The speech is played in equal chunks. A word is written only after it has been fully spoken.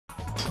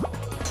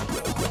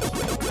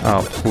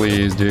Oh,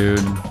 please, dude.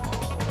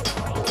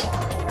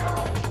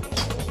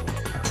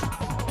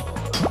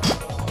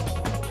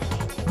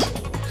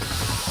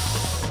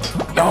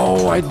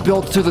 No, I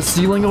built to the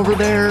ceiling over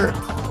there.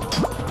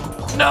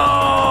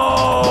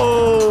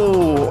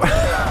 No!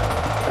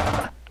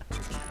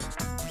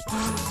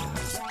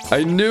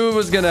 I knew it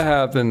was gonna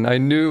happen. I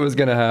knew it was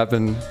gonna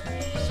happen.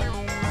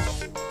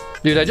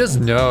 Dude, I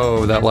just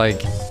know that,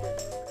 like,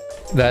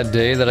 that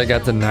day that I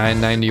got to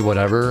 990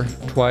 whatever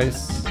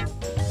twice,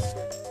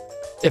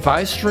 if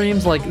I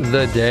streamed, like,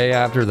 the day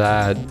after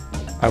that,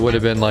 I would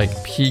have been,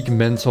 like, peak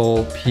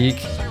mental,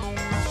 peak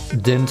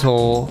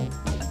dental,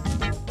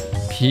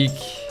 peak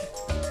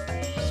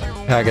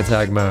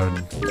Pac-Attack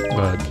mode,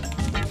 but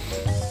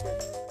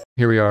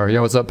here we are.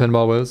 Yo, what's up,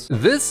 Pinball Wiz?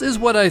 This is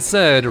what I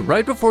said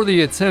right before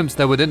the attempts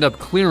that would end up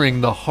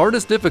clearing the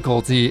hardest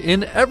difficulty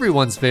in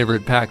everyone's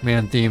favorite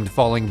Pac-Man themed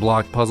falling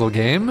block puzzle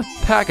game,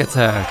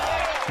 Pac-Attack.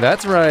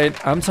 That's right,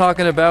 I'm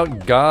talking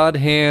about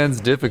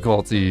Godhand's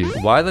difficulty.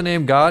 Why the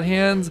name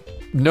Godhand?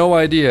 No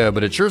idea,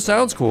 but it sure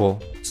sounds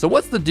cool. So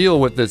what's the deal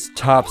with this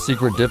top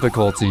secret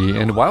difficulty,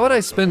 and why would I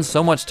spend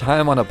so much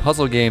time on a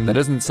puzzle game that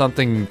isn't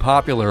something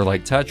popular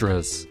like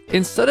Tetris?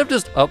 Instead of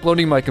just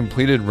uploading my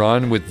completed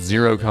run with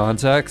zero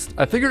context,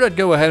 I figured I'd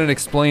go ahead and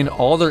explain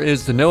all there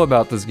is to know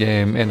about this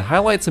game and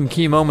highlight some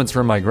key moments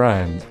from my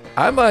grind.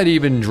 I might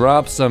even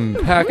drop some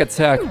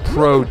Pac-Attack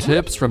Pro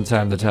tips from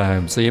time to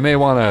time, so you may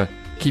want to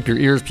keep your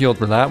ears peeled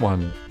for that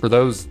one, for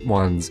those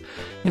ones.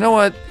 You know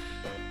what?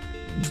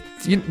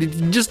 You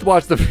just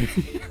watch the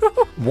video.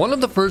 One of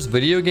the first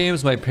video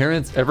games my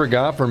parents ever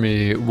got for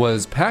me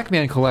was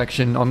Pac-Man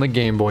Collection on the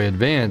Game Boy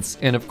Advance,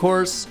 and of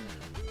course,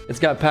 it's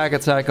got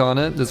Pac-Attack on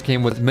it. This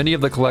came with many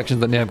of the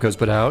collections that Namco's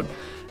put out.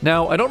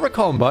 Now, I don't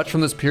recall much from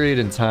this period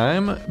in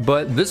time,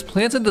 but this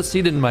planted the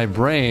seed in my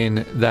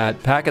brain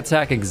that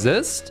Pac-Attack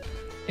exists,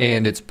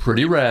 and it's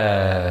pretty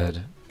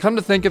rad. Come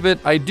to think of it,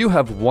 I do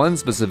have one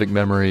specific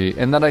memory,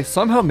 and that I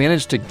somehow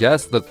managed to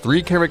guess the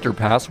 3-character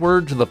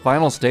password to the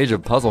final stage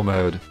of puzzle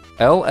mode.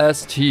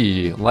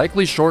 LST,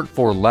 likely short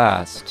for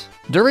last.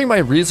 During my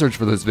research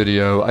for this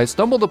video, I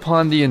stumbled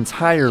upon the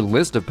entire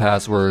list of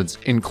passwords,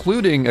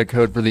 including a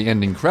code for the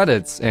ending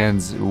credits,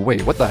 and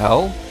wait, what the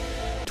hell?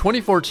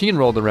 2014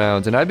 rolled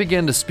around and I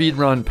began to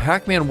speedrun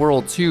Pac-Man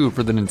World 2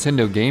 for the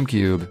Nintendo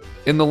GameCube.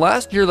 In the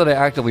last year that I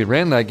actively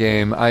ran that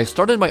game, I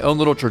started my own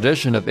little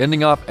tradition of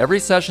ending off every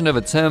session of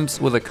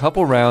attempts with a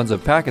couple rounds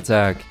of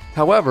Pac-Attack.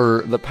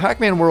 However, the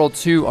Pac-Man World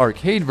 2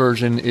 arcade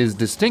version is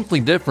distinctly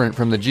different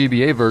from the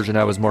GBA version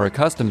I was more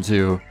accustomed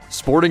to.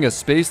 Sporting a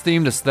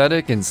space-themed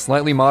aesthetic and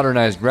slightly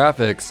modernized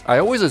graphics, I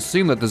always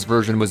assumed that this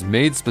version was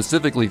made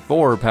specifically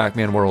for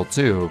Pac-Man World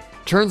 2.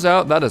 Turns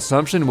out that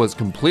assumption was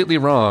completely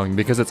wrong,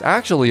 because it's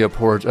actually a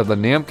port of the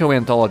Namco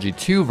Anthology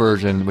 2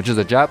 version, which is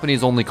a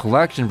Japanese-only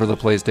collection for the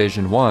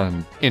PlayStation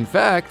 1. In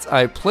fact,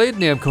 I played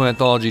Namco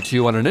Anthology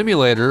 2 on an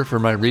emulator for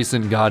my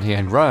recent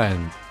Godhand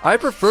grind. I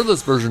prefer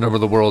this version over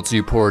the World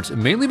 2 port,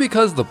 mainly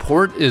because the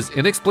port is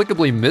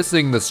inexplicably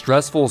missing the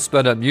stressful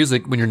sped-up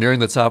music when you're nearing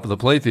the top of the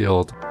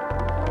playfield.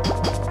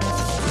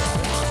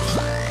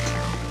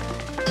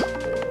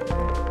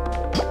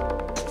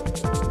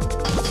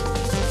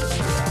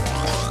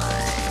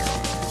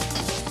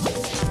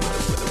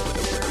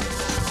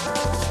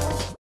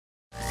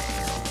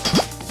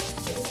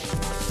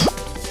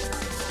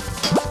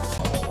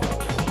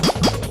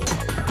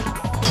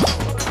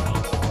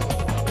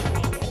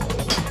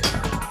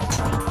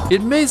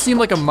 It may seem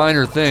like a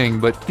minor thing,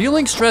 but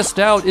feeling stressed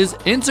out is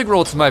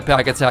integral to my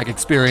Pac-Attack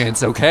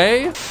experience,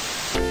 okay?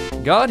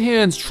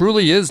 Godhands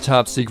truly is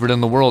top secret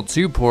in the World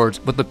 2 port,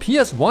 but the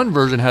PS1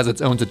 version has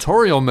its own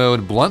tutorial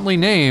mode bluntly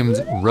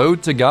named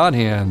Road to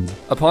Godhand.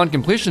 Upon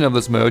completion of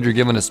this mode, you're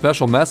given a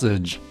special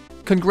message.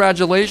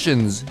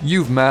 Congratulations,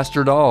 you've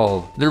mastered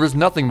all. There is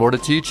nothing more to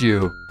teach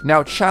you.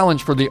 Now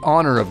challenge for the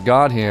honor of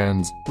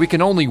Godhands. We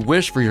can only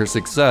wish for your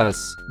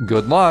success.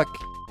 Good luck.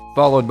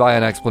 Followed by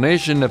an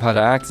explanation of how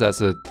to access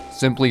it.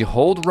 Simply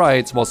hold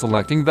right while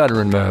selecting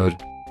Veteran mode.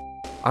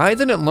 I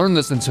didn't learn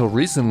this until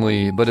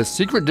recently, but a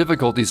secret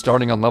difficulty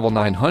starting on level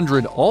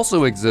 900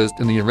 also exists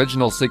in the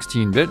original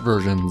 16-bit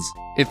versions.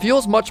 It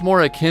feels much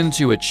more akin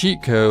to a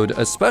cheat code,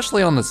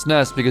 especially on the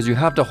SNES, because you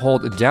have to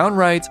hold down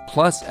right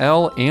plus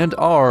L and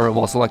R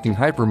while selecting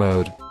Hyper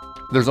mode.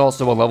 There's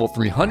also a level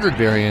 300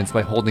 variant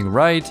by holding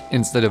right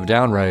instead of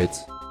down right.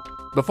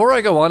 Before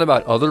I go on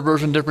about other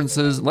version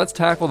differences, let's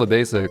tackle the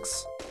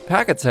basics.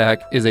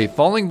 Pac-Attack is a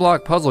falling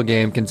block puzzle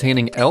game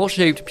containing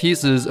L-shaped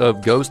pieces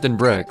of ghost and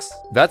bricks.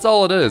 That's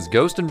all it is,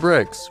 ghost and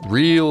bricks.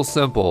 Real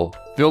simple.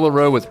 Fill a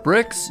row with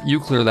bricks, you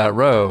clear that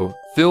row.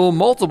 Fill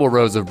multiple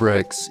rows of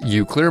bricks,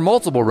 you clear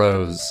multiple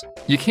rows.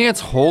 You can't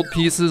hold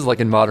pieces like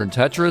in modern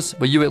Tetris,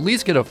 but you at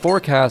least get a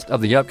forecast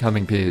of the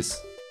upcoming piece.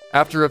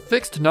 After a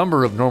fixed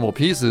number of normal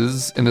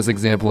pieces, in this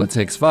example it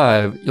takes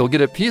 5, you'll get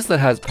a piece that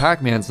has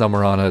Pac-Man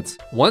somewhere on it.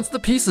 Once the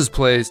piece is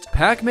placed,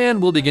 Pac-Man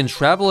will begin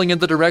traveling in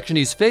the direction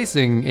he's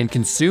facing and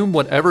consume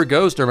whatever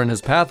ghosts are in his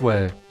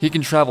pathway. He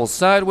can travel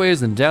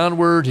sideways and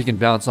downward, he can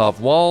bounce off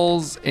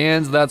walls,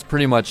 and that's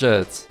pretty much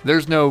it.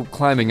 There's no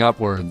climbing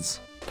upwards.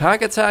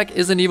 Pac-Attack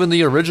isn't even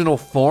the original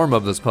form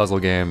of this puzzle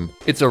game.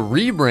 It's a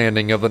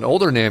rebranding of an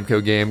older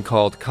Namco game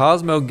called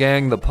Cosmo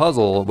Gang the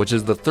Puzzle, which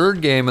is the third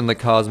game in the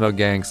Cosmo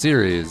Gang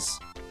series.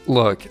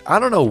 Look, I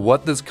don't know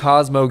what this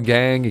Cosmo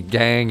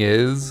Gang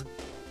is,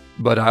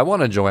 but I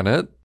want to join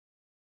it.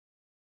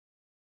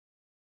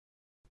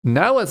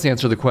 Now let's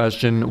answer the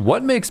question,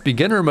 what makes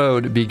beginner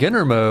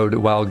mode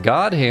while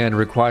Godhand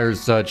requires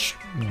such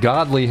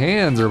godly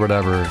hands or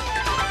whatever?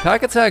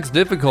 Pac-Attack's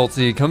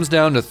difficulty comes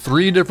down to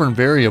 3 different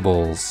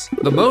variables.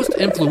 The most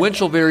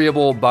influential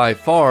variable by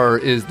far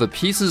is the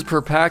pieces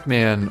per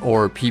Pac-Man,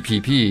 or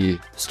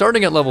PPP.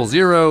 Starting at level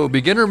 0,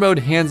 beginner mode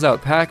hands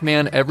out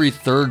Pac-Man every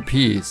 3rd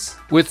piece.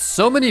 With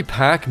so many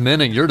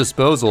Pac-Men at your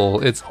disposal,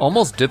 it's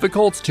almost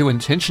difficult to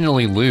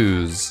intentionally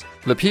lose.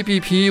 The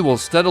PPP will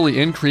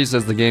steadily increase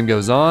as the game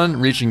goes on,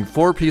 reaching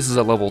 4 pieces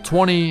at level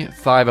 20,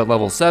 5 at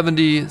level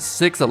 70,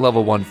 6 at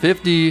level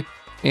 150,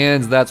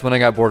 and that's when I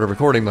got bored of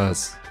recording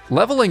this.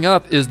 Leveling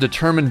up is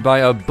determined by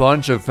a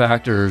bunch of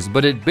factors,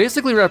 but it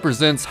basically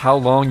represents how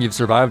long you've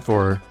survived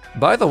for.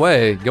 By the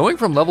way, going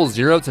from level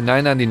 0 to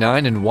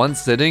 999 in one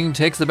sitting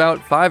takes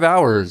about 5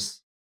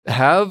 hours.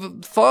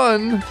 Have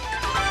fun!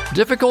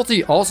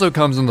 Difficulty also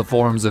comes in the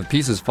forms of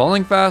pieces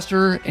falling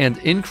faster and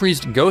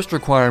increased ghost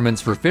requirements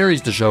for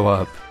fairies to show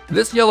up.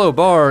 This yellow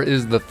bar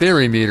is the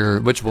fairy meter,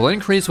 which will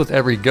increase with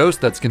every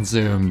ghost that's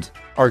consumed.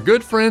 Our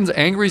good friends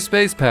Angry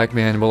Space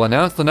Pac-Man will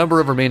announce the number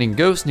of remaining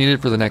ghosts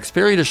needed for the next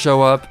fairy to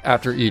show up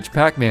after each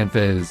Pac-Man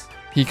phase.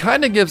 He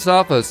kinda gives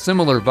off a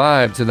similar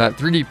vibe to that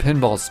 3D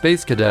pinball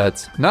Space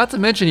Cadet, not to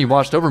mention he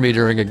watched over me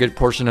during a good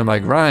portion of my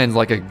grinds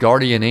like a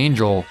guardian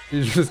angel.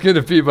 He's just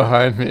gonna be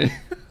behind me.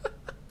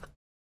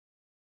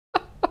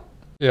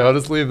 Yeah, I'll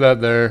just leave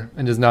that there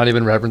and just not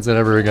even reference it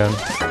ever again.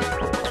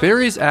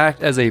 Fairies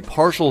act as a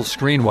partial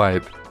screen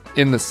wipe.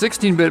 In the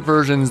 16-bit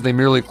versions, they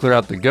merely clear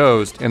out the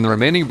ghost, and the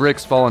remaining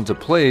bricks fall into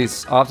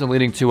place, often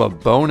leading to a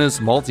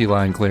bonus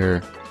multi-line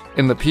clear.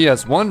 In the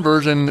PS1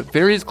 version,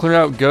 fairies clear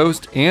out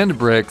ghost and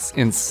bricks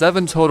in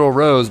 7 total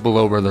rows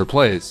below where they're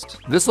placed.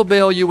 This will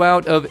bail you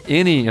out of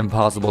any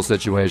impossible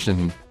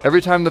situation.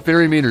 Every time the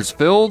fairy meter's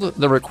filled,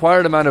 the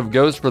required amount of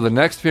ghost for the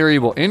next fairy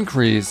will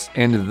increase,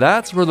 and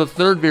that's where the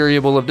 3rd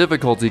variable of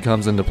difficulty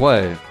comes into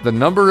play, the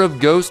number of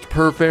ghost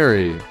per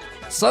fairy.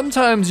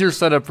 Sometimes you're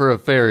set up for a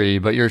fairy,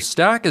 but your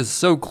stack is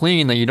so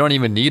clean that you don't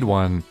even need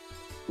one.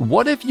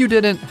 What if you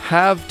didn't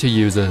have to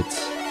use it?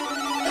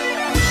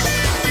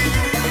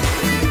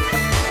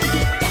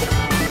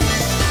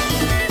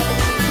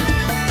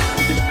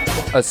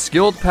 A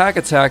skilled pack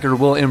attacker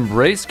will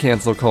embrace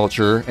cancel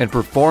culture and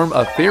perform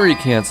a fairy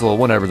cancel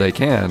whenever they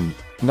can.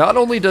 Not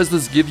only does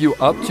this give you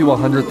up to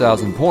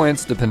 100,000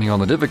 points, depending on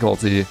the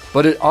difficulty,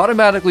 but it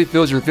automatically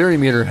fills your fairy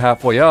meter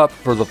halfway up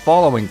for the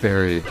following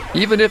fairy.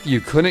 Even if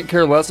you couldn't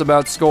care less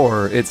about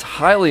score, it's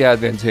highly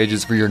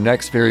advantageous for your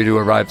next fairy to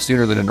arrive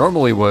sooner than it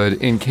normally would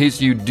in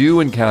case you do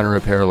encounter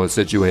a perilous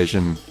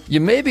situation. You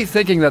may be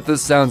thinking that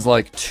this sounds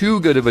like too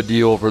good of a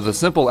deal for the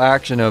simple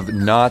action of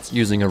not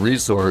using a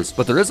resource,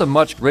 but there is a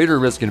much greater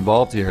risk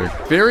involved here.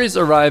 Fairies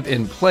arrive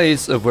in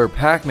place of where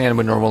Pac-Man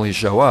would normally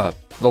show up.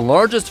 The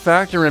largest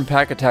factor in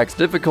Pac-Attack's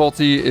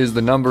difficulty is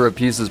the number of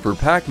pieces per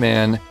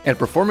Pac-Man, and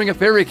performing a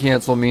fairy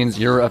cancel means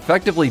you're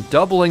effectively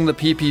doubling the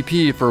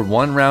PPP for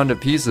 1 round of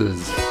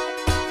pieces.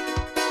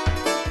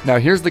 Now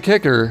here's the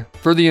kicker.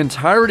 For the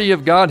entirety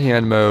of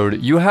Godhand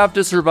mode, you have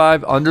to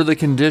survive under the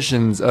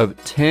conditions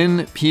of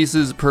 10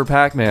 pieces per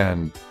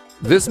Pac-Man.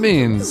 This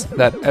means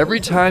that every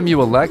time you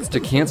elect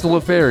to cancel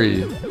a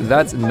fairy,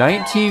 that's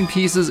 19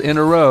 pieces in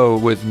a row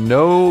with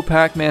no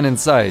Pac-Man in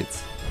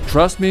sight.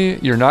 Trust me,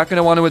 you're not going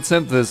to want to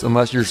attempt this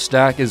unless your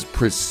stack is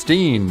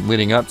pristine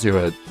leading up to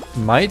it.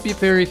 Might be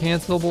fairy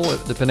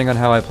cancelable depending on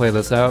how I play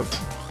this out.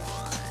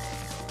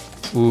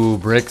 Ooh,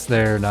 bricks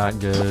there, not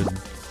good.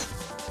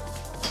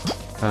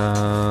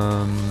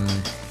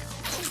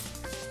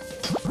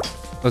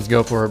 Let's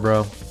go for it,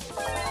 bro.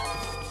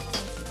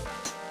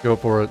 Go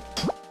for it.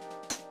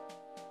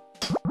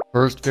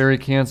 First fairy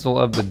cancel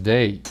of the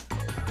day.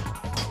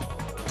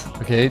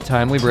 Okay,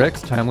 timely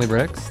bricks,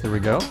 there we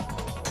go.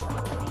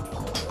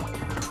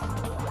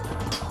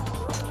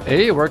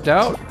 Hey, it worked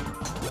out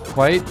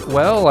quite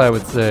well, I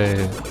would say.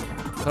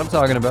 That's what I'm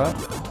talking about.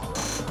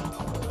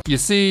 You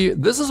see,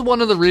 this is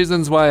one of the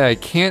reasons why I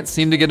can't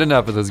seem to get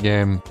enough of this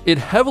game. It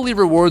heavily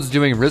rewards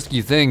doing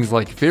risky things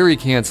like fairy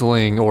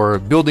canceling or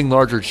building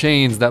larger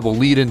chains that will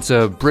lead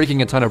into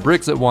breaking a ton of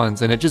bricks at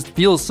once, and it just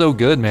feels so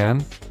good,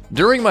 man.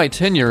 During my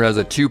tenure as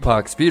a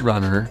 2-Pac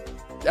speedrunner,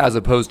 as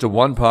opposed to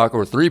 1-Pac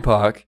or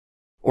 3-Pac,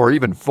 or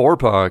even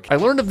 4-Pac, I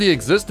learned of the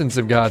existence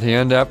of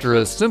Godhand after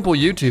a simple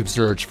YouTube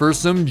search for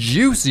some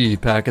juicy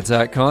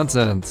Pac-Attack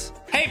content.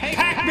 Hey,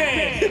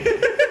 Pac-Man!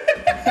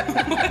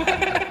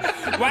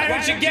 Why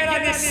don't you get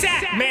on this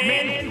sack,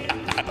 man?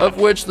 Of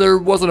which there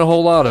wasn't a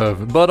whole lot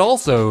of, but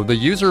also the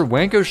user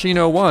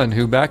Wankoshino1,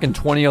 who back in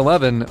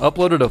 2011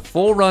 uploaded a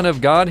full run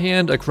of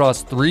Godhand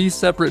across 3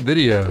 separate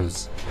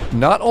videos.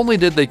 Not only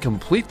did they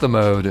complete the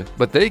mode,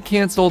 but they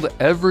canceled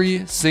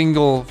every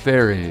single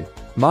fairy.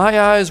 My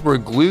eyes were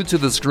glued to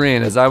the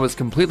screen as I was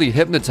completely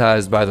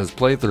hypnotized by this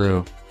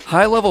playthrough.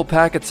 High-level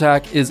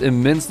Pac-Attack is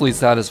immensely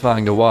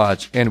satisfying to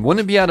watch, and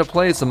wouldn't be out of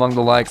place among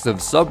the likes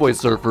of Subway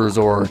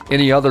Surfers or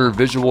any other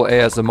visual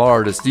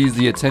ASMR to seize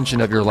the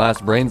attention of your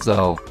last brain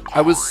cell.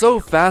 I was so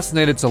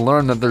fascinated to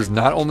learn that there's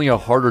not only a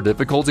harder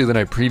difficulty than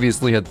I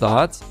previously had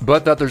thought,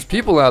 but that there's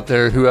people out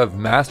there who have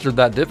mastered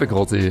that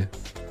difficulty.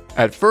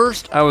 At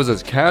first, I was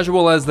as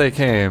casual as they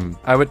came.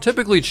 I would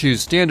typically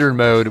choose standard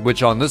mode,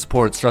 which on this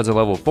port starts at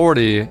level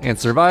 40, and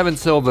survive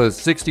until the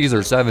 60s or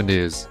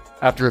 70s.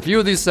 After a few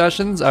of these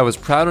sessions, I was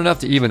proud enough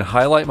to even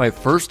highlight my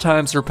first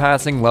time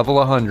surpassing level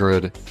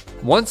 100.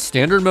 Once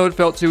standard mode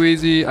felt too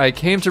easy, I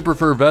came to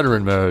prefer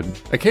veteran mode.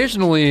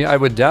 Occasionally, I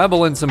would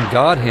dabble in some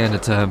Godhand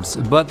attempts,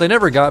 but they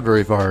never got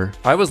very far.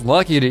 I was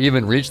lucky to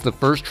even reach the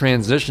first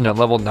transition at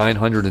level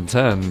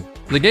 910.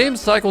 The game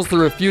cycles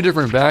through a few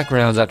different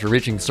backgrounds after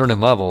reaching certain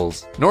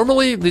levels.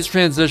 Normally, these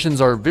transitions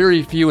are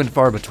very few and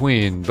far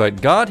between,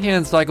 but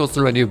Godhand cycles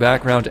through a new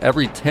background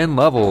every 10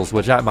 levels,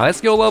 which at my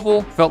skill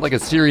level, felt like a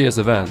serious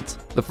event.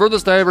 The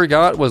furthest I ever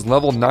got was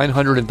level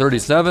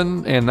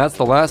 937, and that's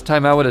the last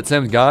time I would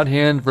attempt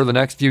Godhand for the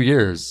next few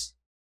years.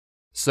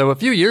 So a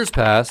few years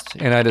passed,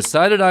 and I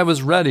decided I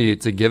was ready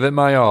to give it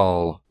my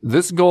all.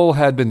 This goal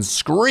had been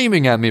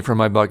screaming at me from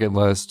my bucket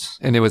list,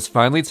 and it was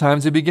finally time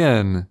to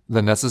begin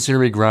the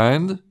necessary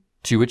grind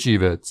to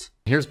achieve it.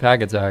 Here's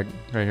Pac-Attack,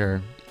 right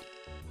here.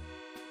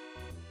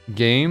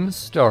 Game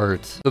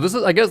start. So this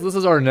is, I guess this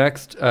is our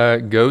next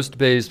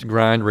ghost-based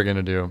grind we're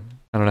gonna do.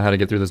 I don't know how to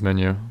get through this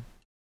menu.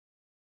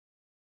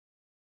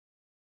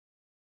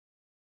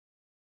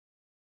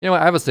 You know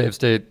what, I have a save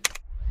state.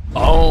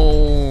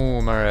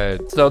 Oh,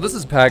 alright. So this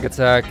is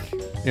Pac-Attack,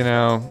 you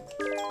know.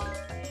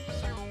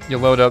 You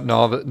load up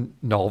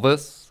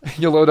Novice?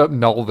 You load up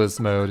Novice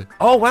mode.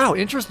 Oh wow,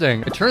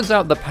 interesting. It turns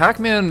out the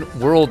Pac-Man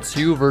World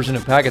 2 version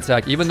of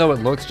Pac-Attack, even though it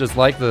looks just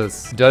like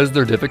this, does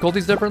their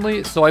difficulties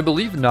differently. So I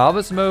believe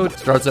Novice mode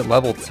starts at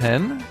level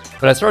 10,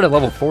 but I start at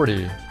level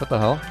 40. What the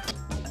hell?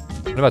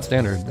 What about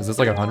standard? Is this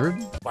like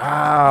 100?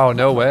 Wow,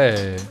 no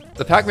way.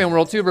 The Pac-Man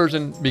World 2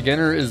 version,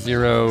 beginner is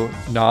 0,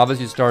 novice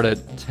you start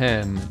at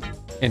 10,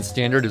 and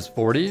standard is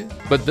 40.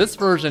 But this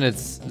version,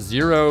 it's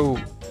 0,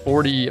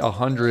 40,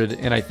 100,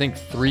 and I think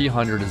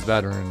 300 is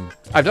veteran.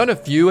 I've done a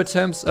few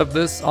attempts of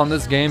this on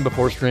this game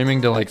before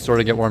streaming to like sort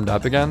of get warmed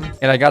up again,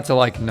 and I got to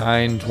like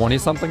 920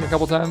 something a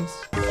couple times.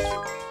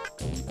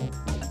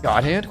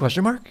 Godhand?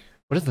 Question mark?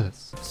 What is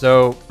this?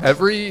 So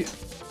every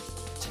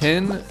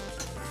 10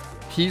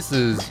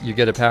 pieces you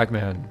get a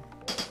Pac-Man.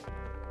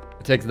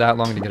 It takes that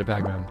long to get a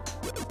Pac-Man.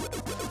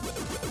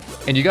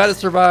 And you gotta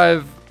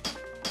survive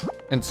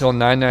until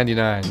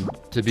 999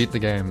 to beat the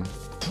game.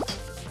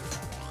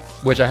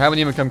 Which I haven't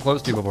even come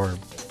close to before.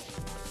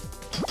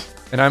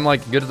 And I'm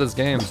like good at this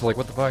game, so like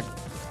what the fuck?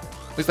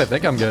 At least I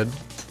think I'm good.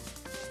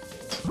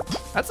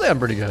 I'd say I'm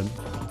pretty good.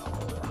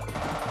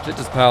 Shit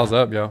just piles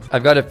up, yo.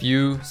 I've got a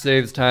few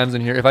saves times in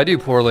here. If I do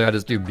poorly, I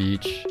just do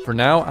beach. For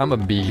now, I'm a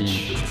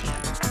beach.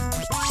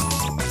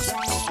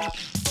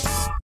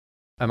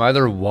 I'm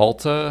either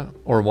Walta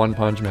or One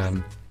Punch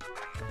Man.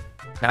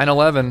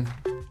 911.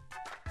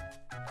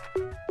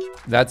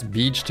 That's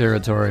beach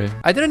territory.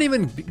 I didn't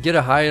even get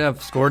a high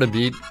enough score to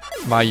beat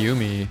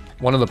Mayumi,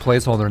 one of the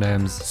placeholder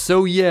names.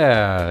 So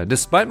yeah,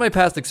 despite my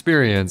past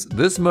experience,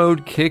 this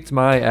mode kicked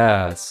my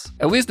ass.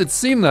 At least it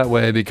seemed that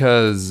way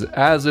because,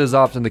 as is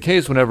often the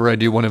case whenever I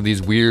do one of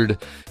these weird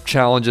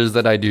challenges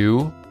that I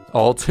do,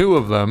 all 2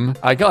 of them,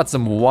 I got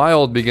some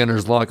wild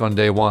beginner's luck on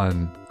day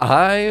 1.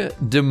 I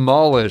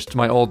demolished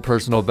my old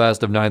personal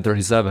best of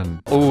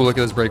 937. Oh, look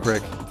at this break.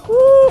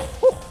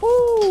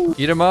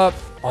 Eat 'em up.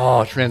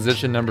 Oh,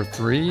 transition number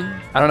 3.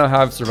 I don't know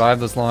how I've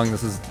survived this long.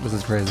 This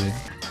is crazy.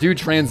 Dude,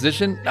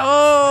 transition.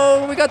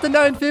 Oh, we got the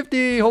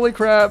 950. Holy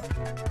crap.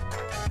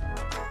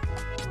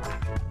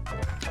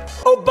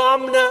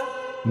 Obama.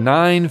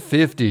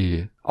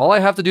 950. All I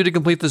have to do to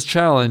complete this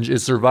challenge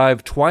is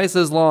survive twice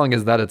as long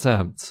as that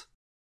attempt.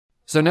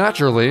 So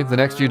naturally, the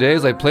next few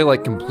days I play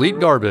like complete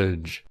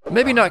garbage.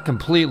 Maybe not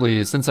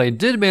completely, since I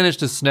did manage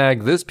to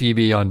snag this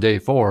PB on day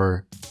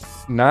 4.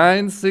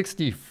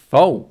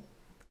 964.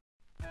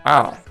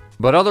 Wow.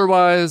 But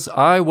otherwise,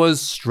 I was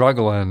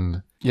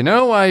struggling. You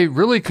know, I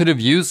really could have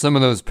used some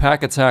of those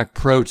Pac-Attack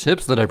Pro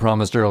tips that I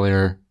promised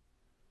earlier.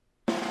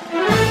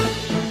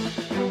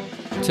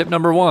 Tip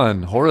number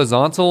 1,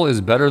 horizontal is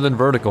better than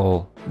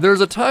vertical.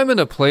 There's a time and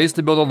a place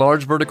to build a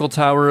large vertical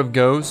tower of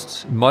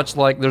ghosts, much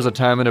like there's a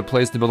time and a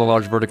place to build a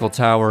large vertical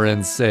tower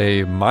in,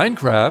 say,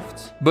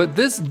 Minecraft, but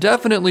this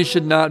definitely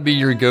should not be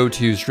your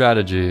go-to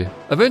strategy.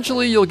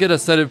 Eventually, you'll get a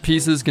set of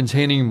pieces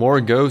containing more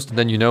ghost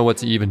than you know what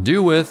to even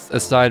do with,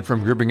 aside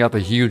from grouping up a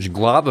huge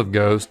glob of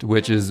ghost,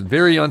 which is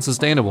very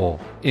unsustainable.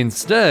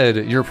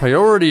 Instead, your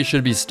priority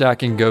should be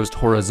stacking ghost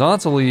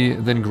horizontally,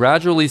 then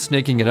gradually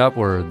snaking it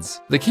upwards.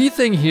 The key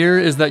thing here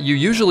is that you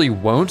usually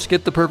won't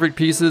get the perfect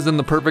pieces in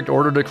the perfect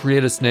order to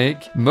create a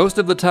snake. Most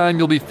of the time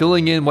you'll be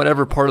filling in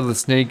whatever part of the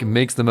snake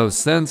makes the most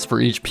sense for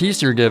each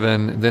piece you're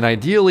given, then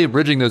ideally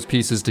bridging those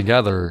pieces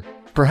together.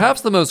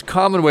 Perhaps the most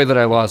common way that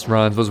I lost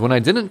runs was when I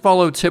didn't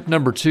follow tip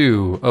number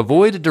 2,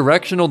 avoid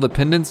directional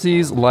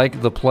dependencies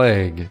like the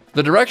plague.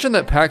 The direction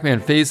that Pac-Man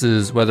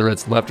faces, whether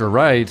it's left or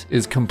right,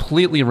 is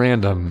completely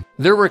random.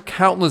 There were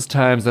countless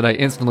times that I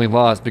instantly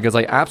lost because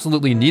I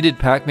absolutely needed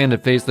Pac-Man to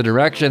face the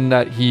direction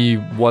that he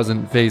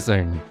wasn't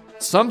facing.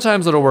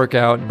 Sometimes it'll work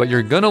out, but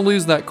you're gonna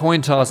lose that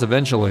coin toss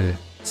eventually.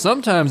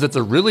 Sometimes it's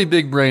a really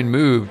big brain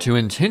move to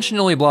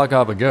intentionally block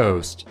off a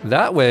ghost.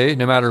 That way,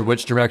 no matter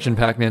which direction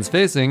Pac-Man's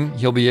facing,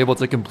 he'll be able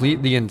to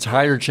complete the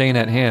entire chain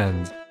at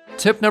hand.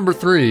 Tip number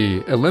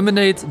 3,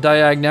 eliminate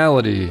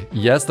diagonality.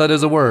 Yes, that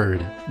is a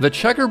word. The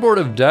checkerboard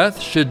of death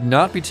should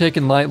not be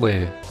taken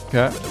lightly.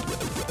 Okay.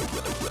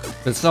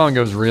 This song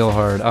goes real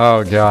hard.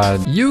 Oh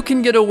god. You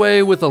can get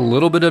away with a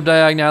little bit of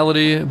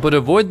diagonality, but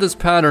avoid this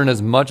pattern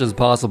as much as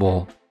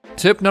possible.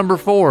 Tip number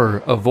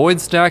 4, avoid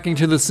stacking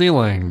to the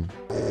ceiling.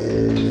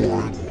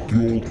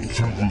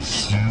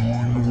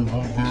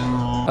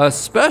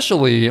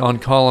 Especially on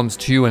columns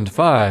 2 and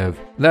 5.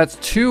 That's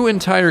 2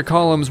 entire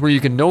columns where you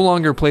can no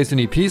longer place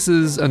any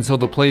pieces until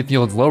the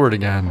playfield's lowered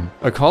again.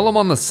 A column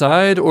on the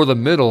side or the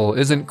middle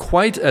isn't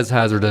quite as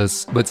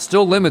hazardous, but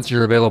still limits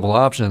your available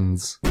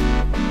options.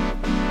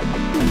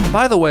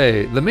 By the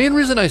way, the main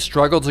reason I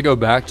struggle to go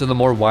back to the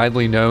more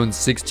widely known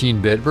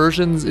 16-bit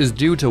versions is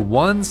due to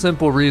one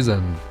simple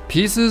reason.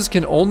 Pieces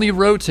can only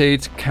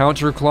rotate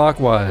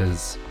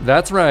counterclockwise.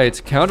 That's right,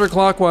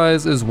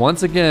 counterclockwise is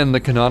once again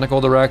the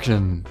canonical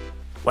direction.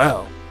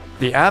 Well,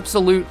 the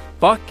absolute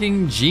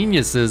fucking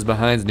geniuses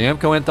behind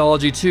Namco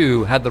Anthology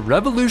 2 had the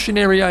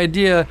revolutionary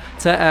idea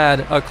to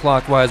add a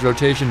clockwise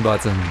rotation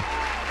button.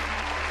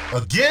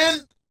 Again?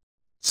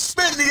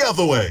 Spin the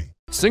other way!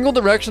 Single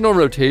directional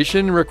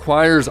rotation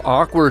requires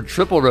awkward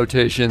triple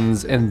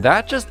rotations, and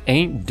that just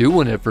ain't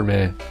doing it for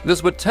me.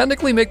 This would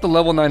technically make the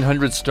level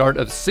 900 start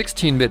of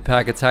 16-bit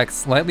Pac-Attack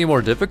slightly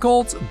more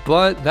difficult,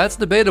 but that's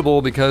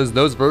debatable because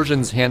those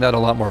versions hand out a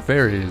lot more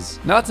fairies.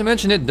 Not to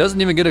mention it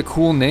doesn't even get a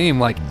cool name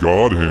like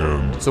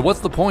Godhand. So what's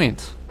the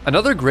point?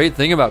 Another great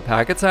thing about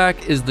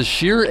Pac-Attack is the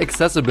sheer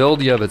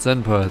accessibility of its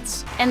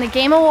inputs. And the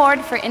Game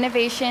Award for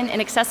Innovation and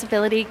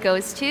Accessibility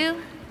goes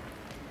to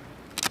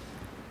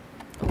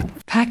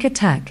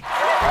Pac-Attack.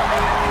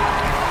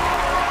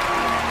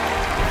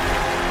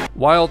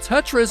 While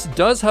Tetris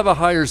does have a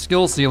higher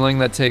skill ceiling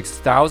that takes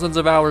thousands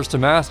of hours to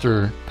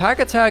master,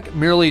 Pac-Attack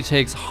merely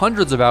takes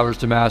hundreds of hours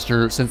to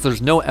master since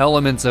there's no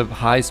elements of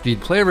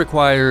high-speed play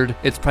required,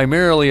 it's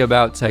primarily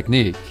about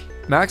technique.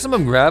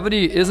 Maximum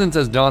gravity isn't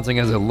as daunting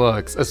as it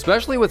looks,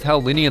 especially with how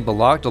lenient the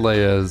lock delay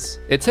is.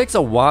 It takes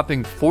a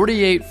whopping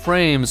 48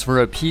 frames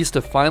for a piece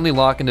to finally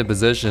lock into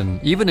position,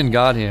 even in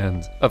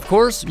Godhand. Of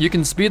course, you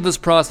can speed this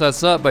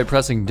process up by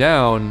pressing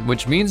down,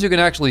 which means you can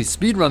actually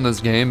speedrun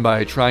this game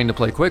by trying to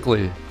play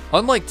quickly.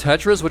 Unlike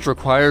Tetris, which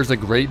requires a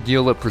great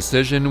deal of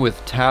precision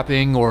with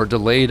tapping or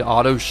delayed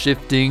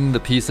auto-shifting the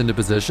piece into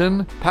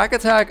position,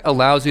 Pac-Attack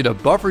allows you to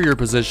buffer your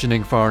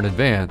positioning far in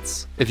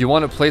advance. If you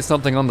want to place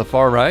something on the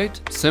far right,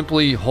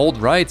 simply hold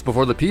right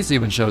before the piece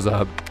even shows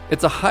up.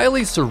 It's a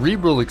highly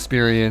cerebral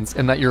experience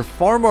in that you're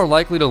far more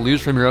likely to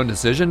lose from your own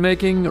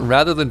decision-making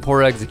rather than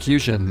poor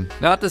execution.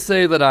 Not to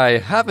say that I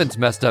haven't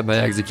messed up my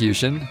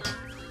execution.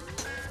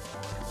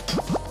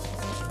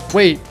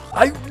 Wait,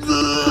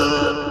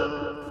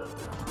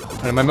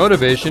 And my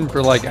motivation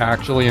for like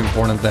actually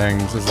important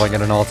things is like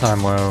at an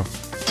all-time low.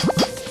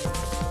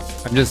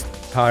 I'm just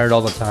tired all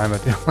the time, I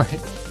feel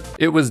like.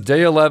 It was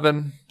day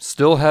 11,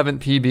 still haven't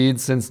PB'd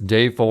since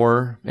day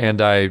 4,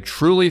 and I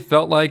truly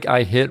felt like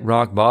I hit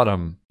rock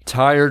bottom.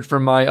 Tired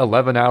from my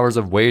 11 hours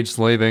of wage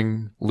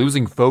slaving,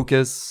 losing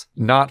focus,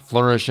 not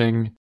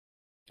flourishing.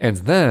 And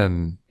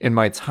then, in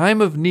my time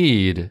of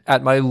need,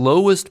 at my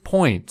lowest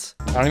point,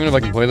 I don't even know if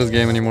I can play this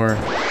game anymore,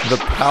 the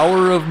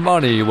power of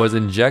money was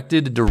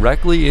injected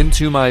directly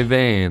into my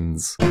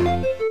veins.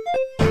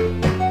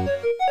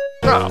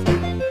 Oh.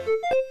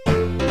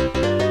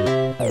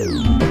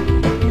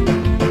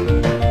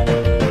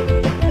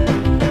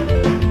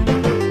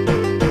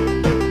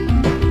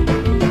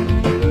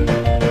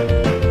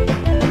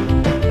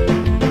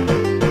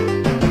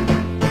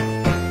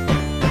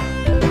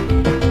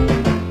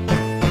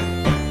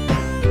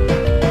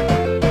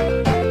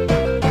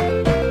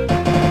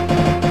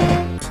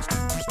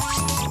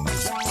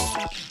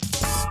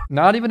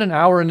 Not even an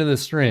hour into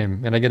this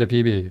stream, and I get a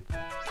PB.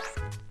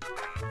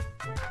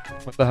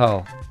 What the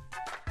hell?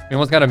 We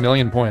almost got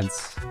 1,000,000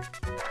 points.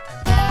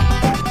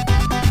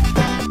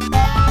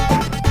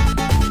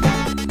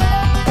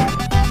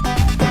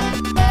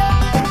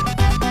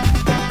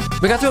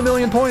 We got to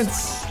 1,000,000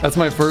 points! That's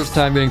my first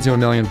time getting to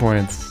 1,000,000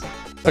 points.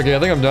 Okay, I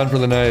think I'm done for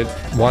the night.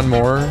 One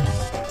more?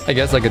 I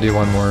guess I could do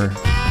one more.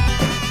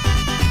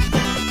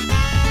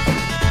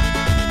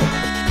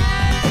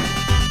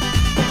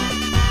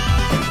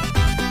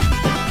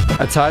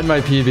 I tied my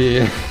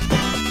PB.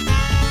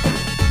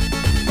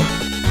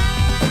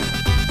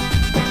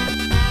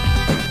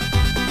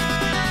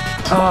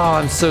 Oh,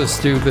 I'm so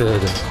stupid.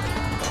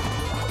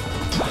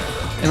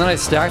 And then I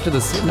stacked to the...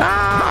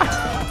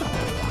 Nah!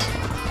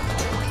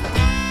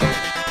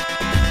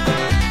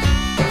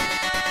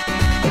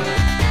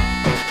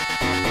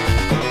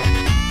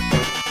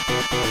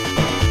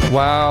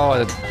 Wow,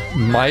 a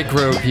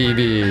micro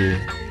PB.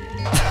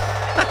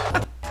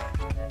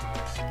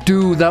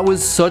 Dude, that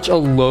was such a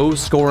low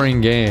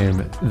scoring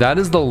game. That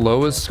is the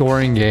lowest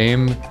scoring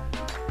game.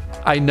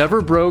 I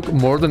never broke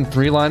more than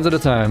 3 lines at a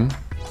time.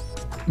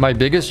 My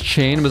biggest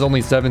chain was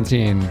only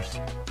 17.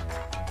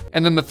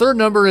 And then the third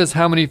number is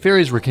how many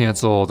fairies were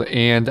canceled,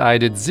 and I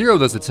did 0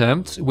 this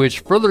attempt, which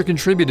further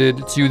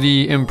contributed to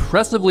the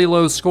impressively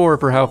low score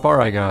for how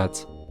far I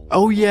got.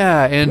 Oh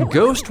yeah, and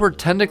ghosts were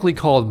technically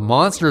called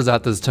monsters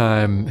at this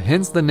time,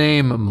 hence the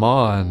name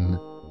Mon.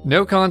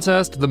 No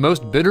contest, the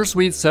most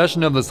bittersweet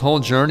session of this whole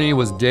journey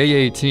was day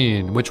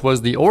 18, which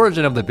was the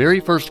origin of the very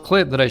first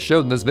clip that I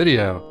showed in this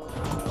video.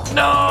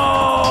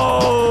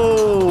 No!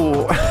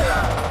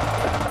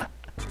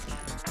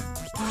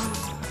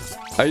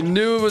 I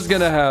knew it was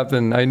gonna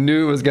happen. I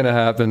knew it was gonna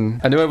happen.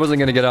 I knew I wasn't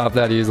gonna get off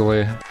that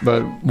easily,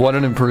 but what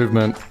an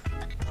improvement.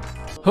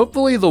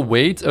 Hopefully the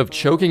weight of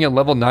choking at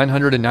level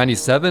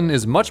 997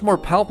 is much more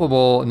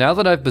palpable now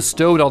that I've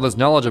bestowed all this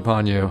knowledge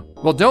upon you.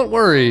 Well, don't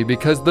worry,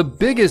 because the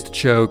biggest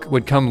choke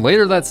would come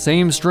later that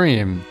same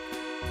stream.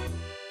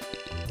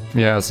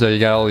 Yeah, so you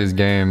got all these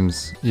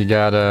games. You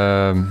got,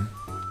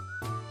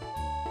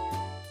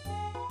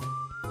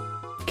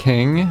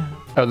 King?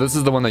 Oh, this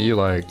is the one that you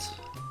liked.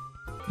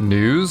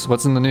 News?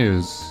 What's in the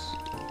news?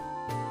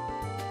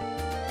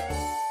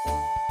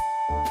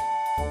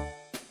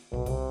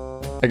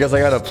 I guess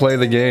I gotta play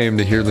the game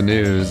to hear the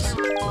news.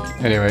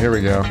 Anyway, here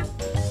we go.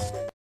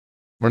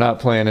 We're not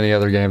playing any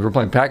other games. We're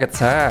playing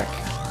Pac-Attack,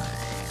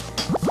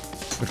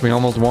 which we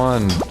almost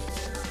won.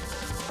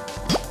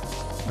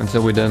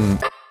 Until we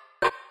didn't.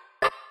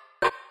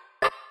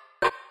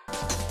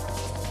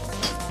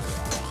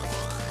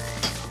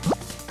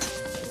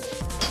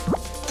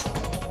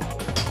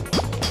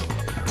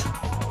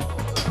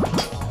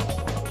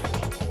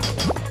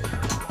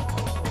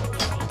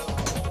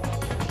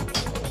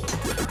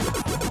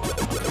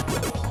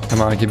 Come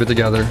on, keep it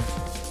together.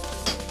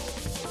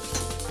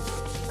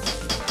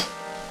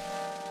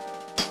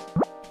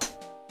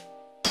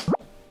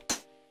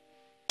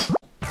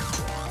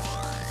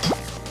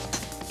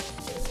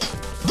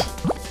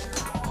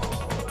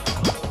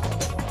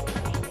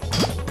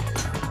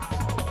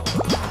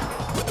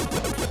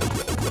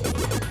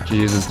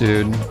 Jesus,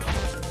 dude.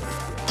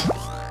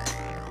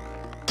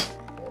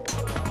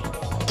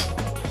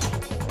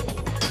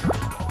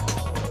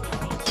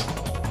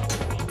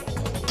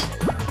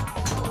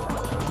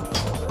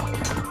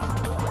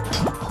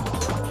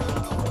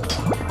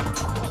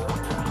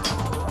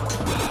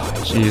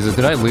 Jesus,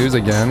 did I lose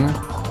again?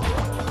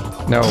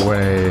 No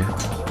way.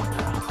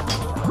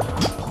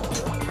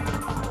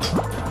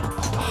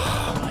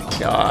 Oh my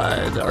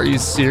god, are you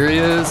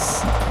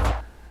serious?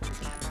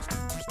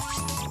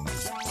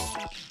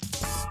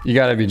 You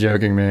gotta be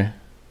joking me.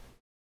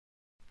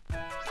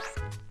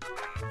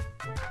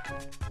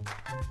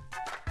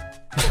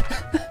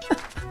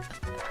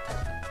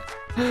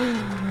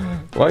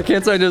 Why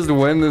can't I just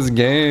win this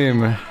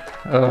game?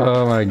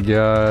 Oh my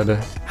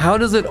god. How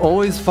does it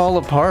always fall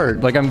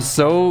apart? Like, I'm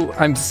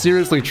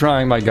seriously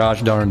trying my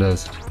gosh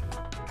darndest.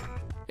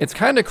 It's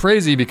kinda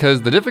crazy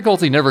because the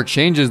difficulty never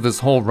changes this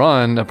whole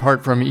run,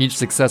 apart from each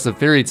successive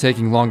fairy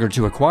taking longer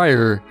to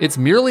acquire. It's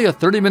merely a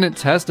 30-minute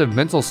test of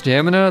mental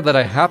stamina that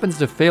I happens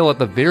to fail at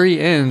the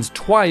very end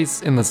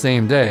twice in the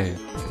same day.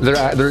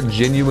 There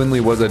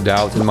genuinely was a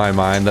doubt in my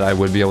mind that I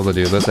would be able to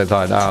do this. I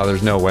thought, oh,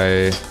 there's no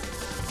way.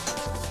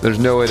 There's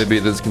no way to be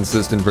this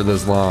consistent for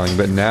this long.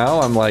 But now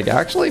I'm like,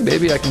 actually,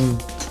 maybe I can...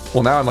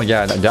 Well, now I'm like,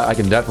 yeah, I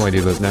can definitely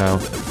do this now.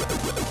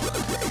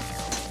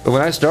 But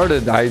when I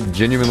started, I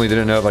genuinely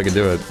didn't know if I could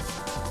do it.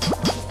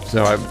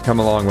 So I've come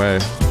a long way.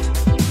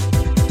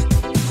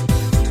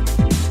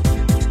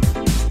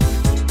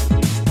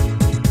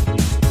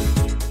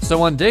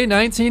 So on day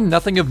 19,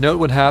 nothing of note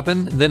would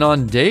happen. Then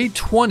on day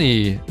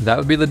 20, that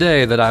would be the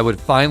day that I would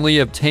finally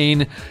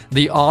obtain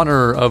the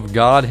honor of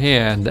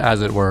Godhand,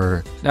 as it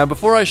were. Now,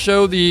 before I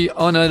show the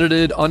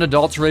unedited,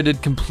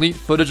 unadulterated, complete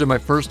footage of my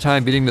first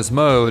time beating this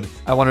mode,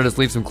 I want to just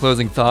leave some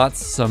closing thoughts,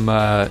 some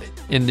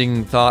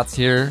ending thoughts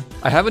here.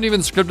 I haven't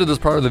even scripted this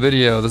part of the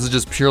video. This is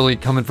just purely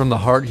coming from the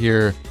heart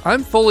here.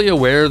 I'm fully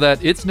aware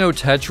that it's no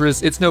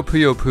Tetris, it's no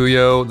Puyo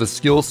Puyo. The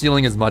skill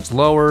ceiling is much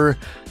lower.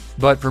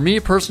 But for me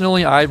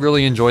personally, I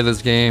really enjoy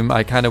this game.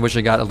 I kind of wish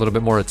it got a little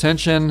bit more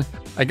attention.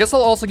 I guess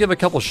I'll also give a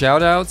couple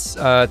shout outs to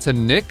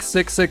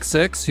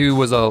Nick666, who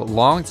was a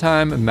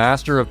longtime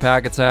master of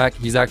Pac-Attack.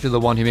 He's actually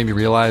the one who made me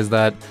realize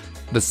that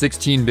the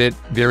 16-bit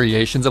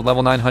variations of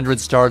level 900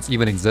 starts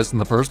even exist in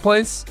the first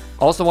place.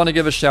 Also want to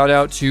give a shout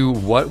out to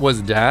What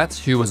Was Dat,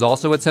 who was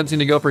also attempting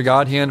to go for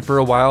Godhand for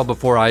a while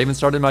before I even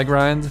started my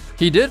grind.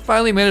 He did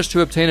finally manage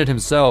to obtain it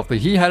himself, but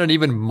he had an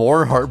even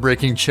more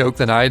heartbreaking choke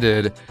than I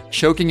did,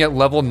 choking at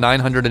level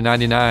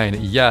 999.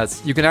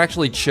 Yes, you can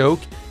actually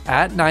choke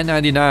at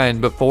 999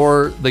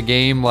 before the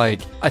game,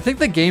 like, I think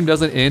the game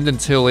doesn't end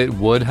until it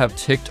would have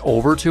ticked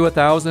over to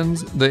 1,000,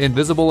 the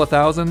invisible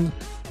 1,000.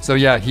 So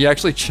yeah, he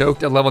actually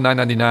choked at level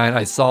 999.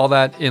 I saw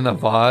that in the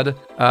VOD.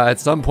 At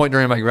some point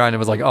during my grind, it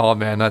was like, oh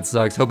man, that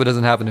sucks. Hope it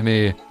doesn't happen to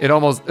me. It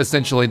almost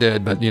essentially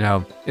did, but you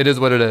know, it is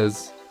what it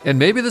is. And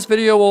maybe this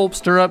video will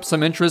stir up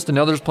some interest in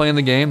others playing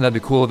the game.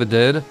 That'd be cool if it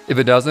did. If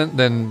it doesn't,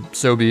 then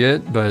so be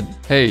it. But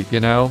hey,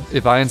 you know,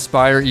 if I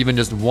inspire even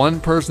just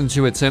one person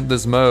to attempt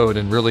this mode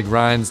and really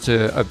grinds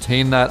to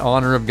obtain that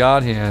honor of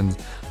Godhand,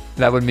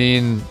 that would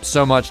mean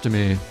so much to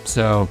me.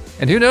 So,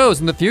 and who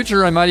knows, in the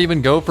future, I might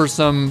even go for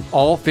some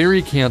all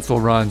fairy cancel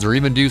runs or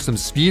even do some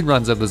speed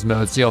runs of this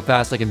mode, see how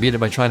fast I can beat it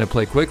by trying to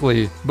play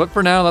quickly. But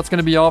for now, that's going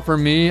to be all for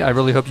me. I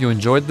really hope you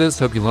enjoyed this.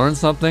 Hope you learned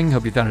something.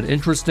 Hope you found it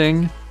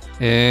interesting.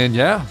 And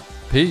yeah,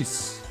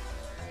 peace.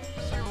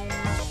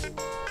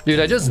 Dude,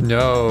 I just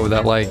know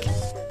that like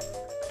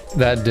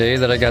that day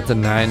that I got to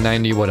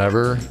 990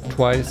 whatever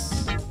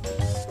twice,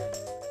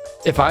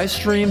 if I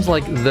streamed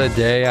like the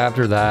day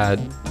after that,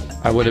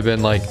 I would have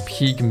been like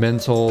peak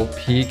mental,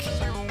 peak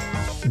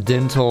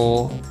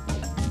dental,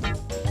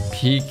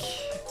 peak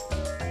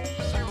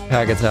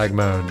Pac-Attack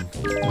mode.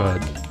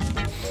 But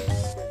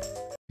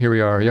here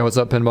we are. Yo, what's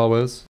up, Pinball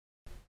Wiz?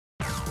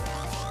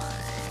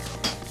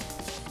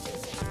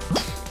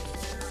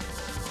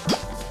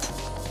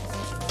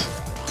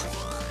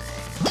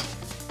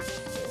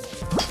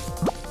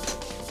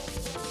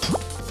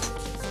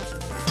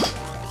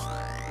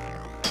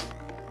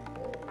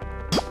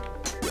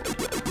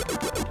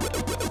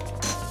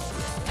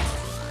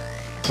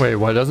 Wait,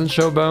 what doesn't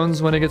show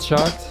bones when it gets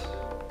shocked?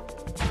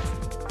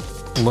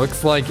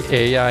 Looks like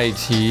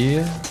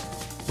AIT.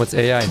 What's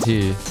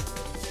AIT?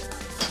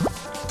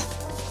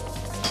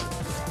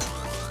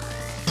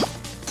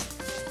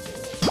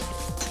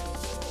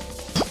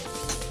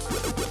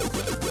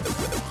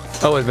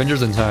 Oh,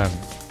 Avengers in Time.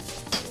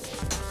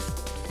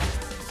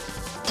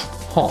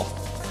 Huh.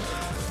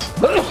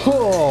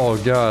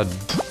 Oh, God.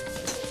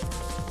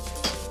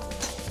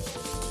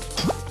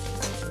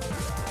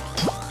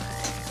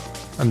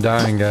 I'm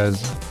dying,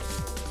 guys.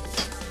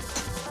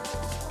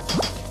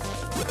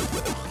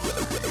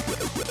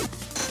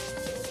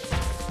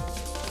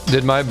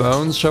 Did my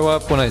bones show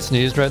up when I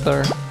sneezed right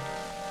there?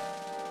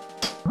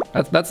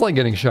 That's like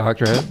getting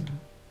shocked, right?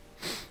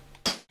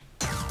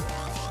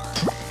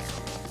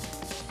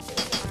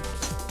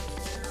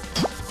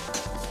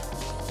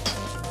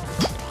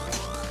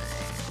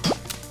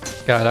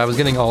 God, I was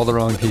getting all the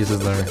wrong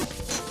pieces there.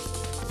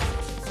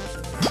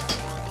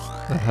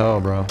 The hell,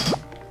 bro?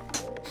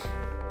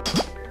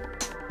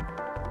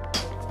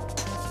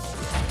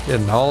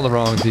 Getting all the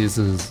wrong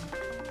pieces.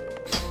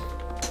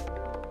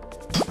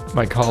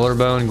 My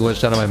collarbone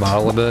glitched out of my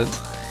model a bit.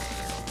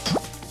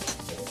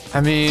 I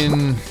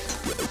mean,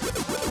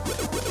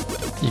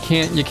 you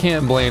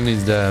can't blame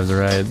these devs,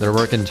 right? They're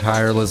working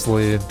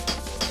tirelessly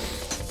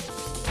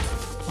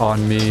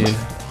on me.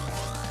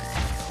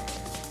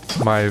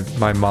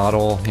 My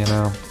model, you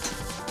know.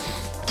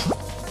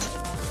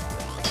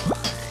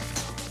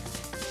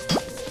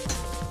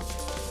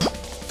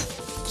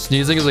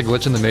 Sneezing is a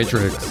glitch in the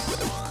Matrix.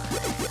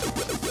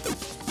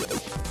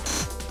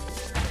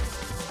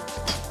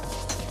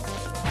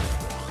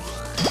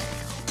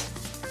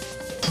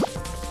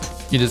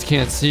 You just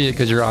can't see it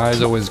because your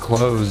eyes always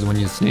close when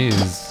you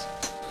sneeze.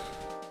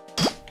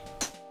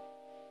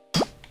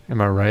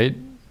 Am I right?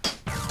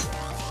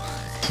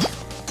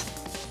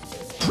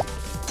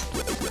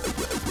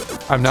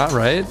 I'm not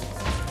right?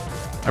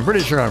 I'm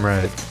pretty sure I'm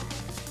right.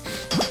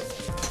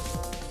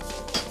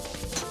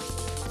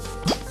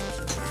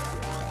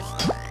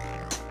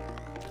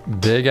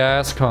 Big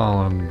ass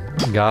column.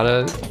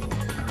 Gotta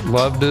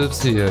love to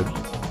see it.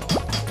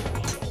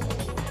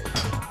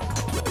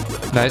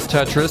 Nice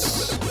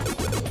Tetris.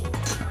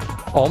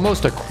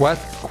 Almost a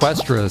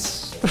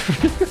Questress.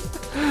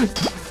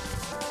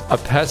 A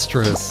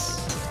Pestress.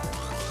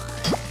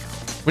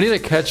 We need a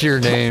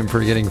catchier name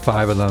for getting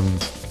 5 of them.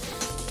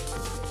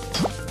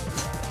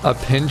 A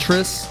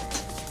Pinterest?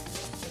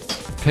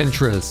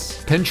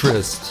 Pinterest.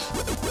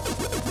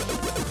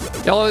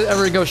 Y'all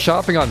ever go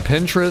shopping on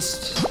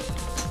Pinterest?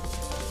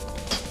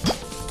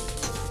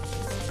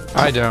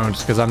 I don't,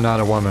 because I'm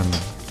not a woman.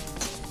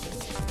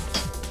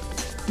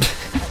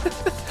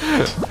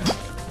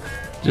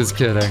 Just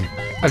kidding.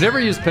 I've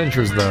never used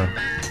Pinterest though.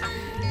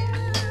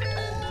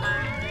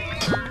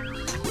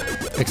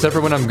 Except for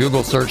when I'm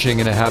Google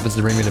searching and it happens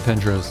to bring me to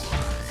Pinterest.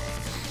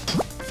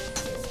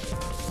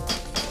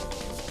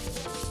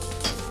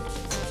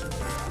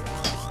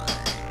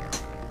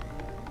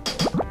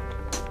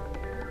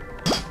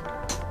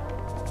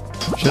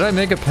 Should I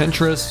make a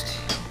Pinterest?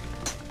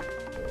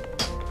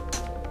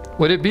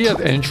 Would it be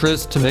of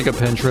interest to make a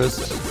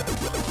Pinterest?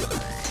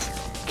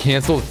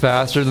 Canceled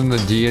faster than the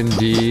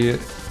D&D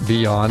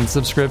Beyond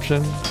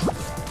subscription?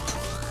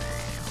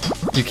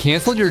 You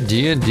canceled your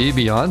D&D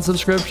Beyond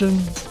subscription?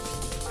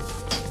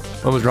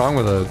 What was wrong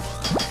with it?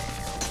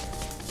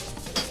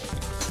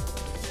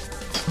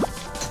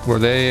 Were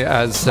they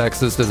as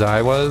sexist as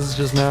I was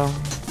just now?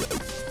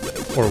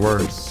 Or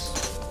worse?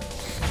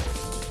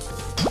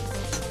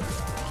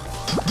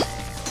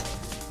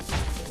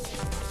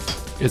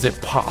 Is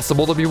it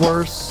possible to be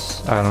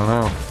worse? I don't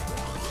know.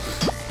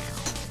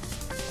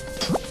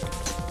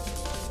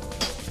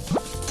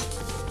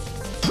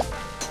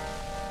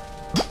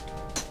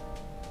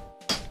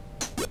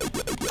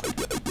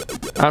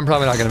 I'm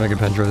probably not gonna make a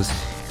Pinterest.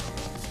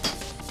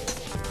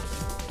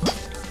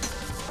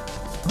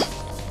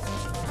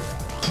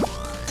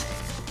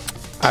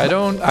 I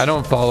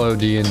don't follow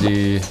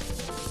D&D.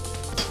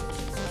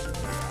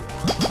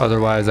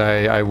 Otherwise,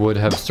 I would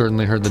have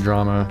certainly heard the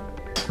drama.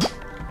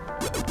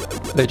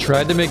 They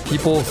tried to make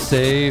people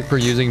say for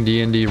using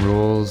D&D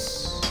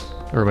rules.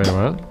 Or wait,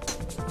 what?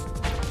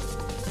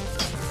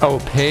 Oh,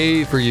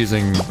 pay for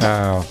using.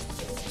 Oh,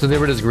 so they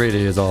were just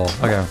greedy, is all.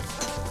 Okay.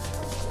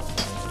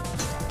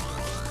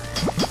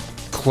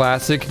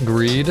 Classic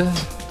greed.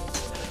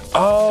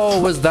 Oh,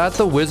 was that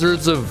the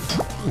Wizards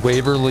of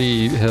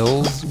Waverly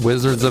Hills?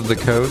 Wizards of the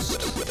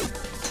Coast?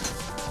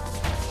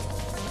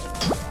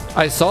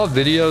 I saw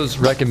videos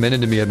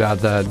recommended to me about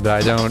that, but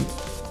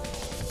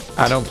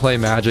I don't play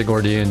Magic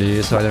or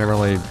D&D, so I didn't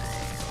really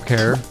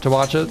care to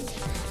watch it.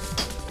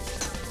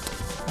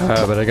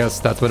 But I guess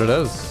that's what it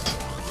is.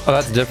 Oh,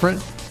 that's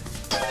different?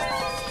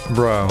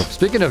 Bro,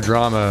 speaking of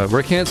drama,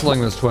 we're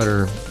canceling this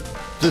Twitter.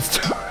 Just...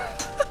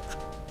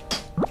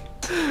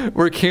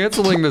 We're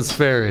canceling this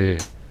fairy.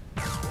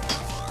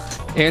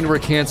 And we're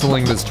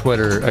canceling this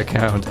Twitter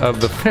account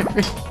of the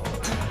fairy.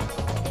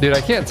 Dude,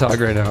 I can't talk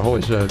right now.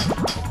 Holy shit.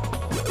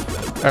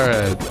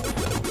 Alright.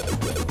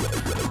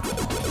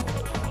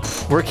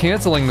 We're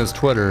canceling this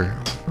Twitter.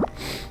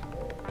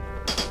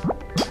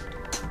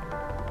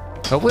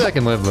 Hopefully I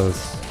can live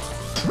this.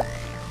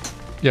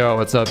 Yo,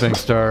 what's up,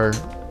 Inkstar?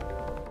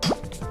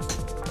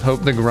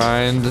 Hope the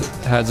grind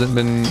hasn't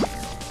been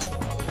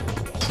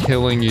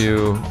killing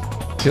you.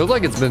 Feels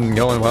like it's been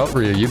going well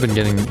for you. You've been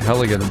getting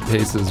hella good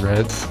paces,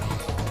 right?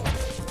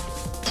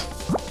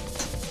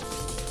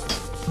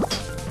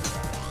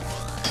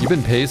 You've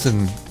been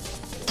pacing.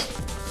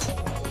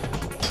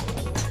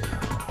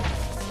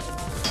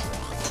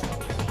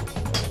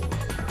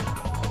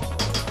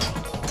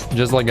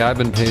 Just like I've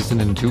been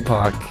pacing in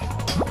Tupac.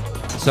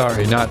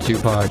 Sorry, not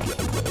Tupac.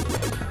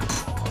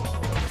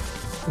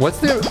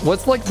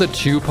 What's like the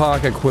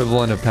Tupac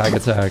equivalent of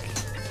Pac-Attack?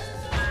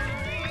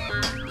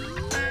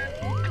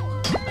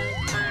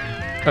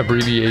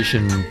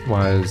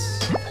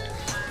 Abbreviation-wise.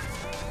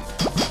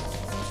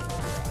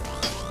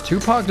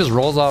 Tupac just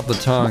rolls off the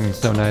tongue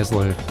so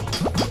nicely.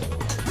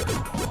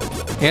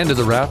 And is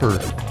a rapper.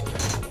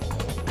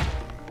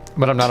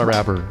 But I'm not a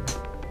rapper.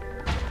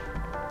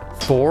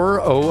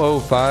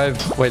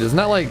 4005. Wait, isn't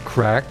that like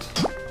cracked?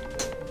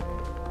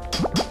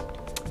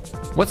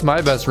 What's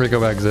my best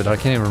Rico exit? I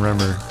can't even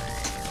remember.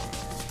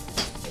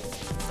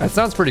 That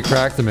sounds pretty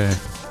cracked to me.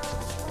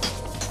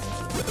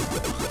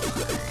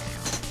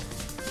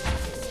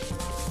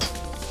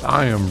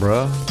 I am,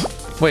 bruh.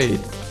 Wait.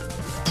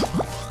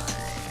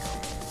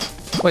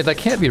 Wait, that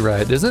can't be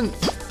right, isn't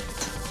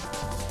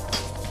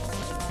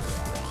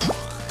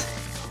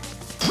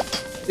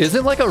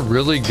like a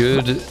really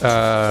good,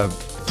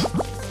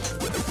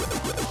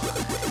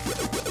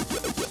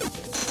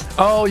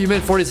 Oh, you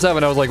meant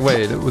 47. I was like,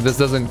 wait, this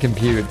doesn't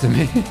compute to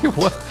me.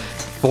 What?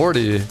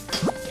 40?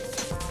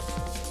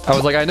 I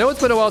was like, I know it's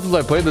been a while since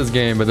I played this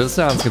game, but this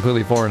sounds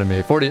completely foreign to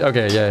me. 40,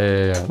 okay,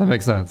 yeah. That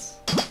makes sense.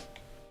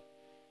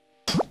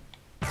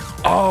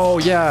 Oh,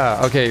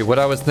 yeah. Okay, what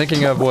I was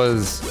thinking of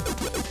was...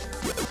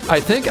 I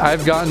think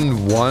I've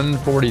gotten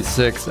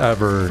 146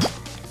 ever.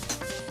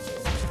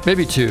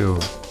 Maybe 2.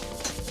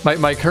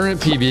 My current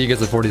PB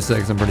gets a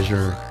 46, I'm pretty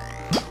sure.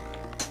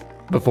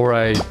 Before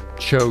I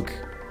choke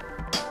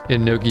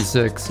in Noki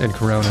 6 and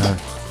Corona.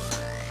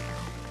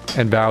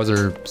 And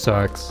Bowser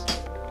sucks.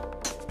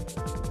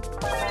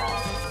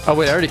 Oh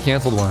wait, I already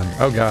canceled one.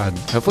 Oh god.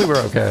 Hopefully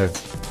we're okay.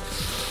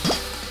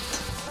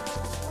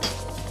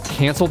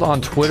 Canceled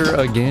on Twitter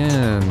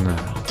again.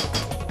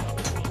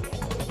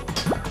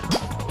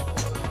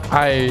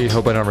 I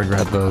hope I don't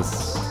regret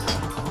this.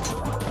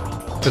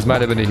 This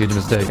might have been a huge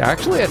mistake.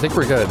 Actually, I think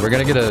we're good. We're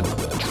gonna get a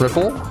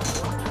triple.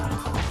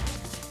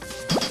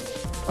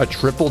 A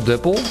triple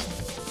dipple.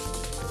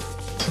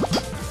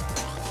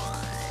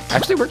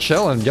 Actually, we're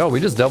chilling. Yo, we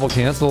just double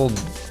canceled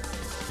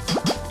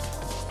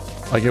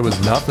like it was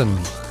nothing.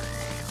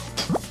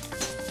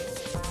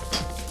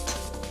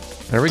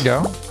 There we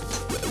go.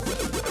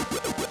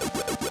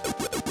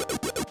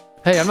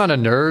 Hey, I'm not a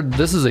nerd.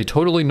 This is a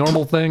totally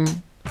normal thing.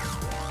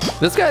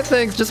 This guy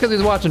thinks just because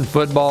he's watching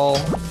football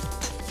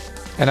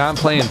and I'm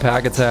playing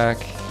Pac-Attack,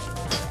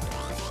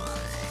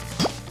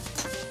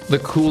 the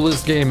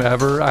coolest game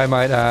ever, I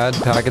might add.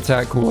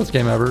 Pac-Attack, coolest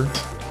game ever.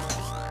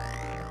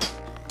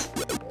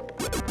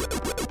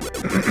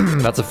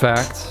 That's a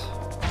fact.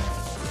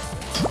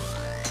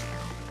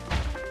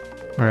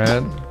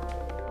 Alright.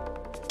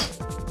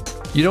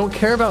 You don't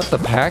care about the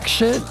pack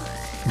shit?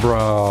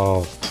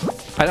 Bro.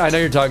 I know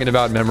you're talking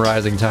about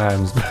memorizing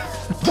times.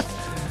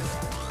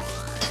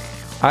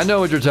 I know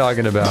what you're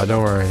talking about,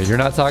 don't worry. You're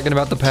not talking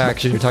about the pack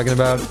shit, you're talking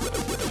about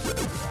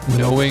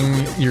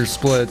knowing your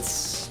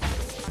splits.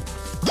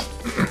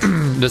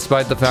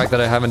 Despite the fact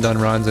that I haven't done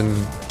runs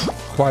in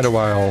quite a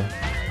while.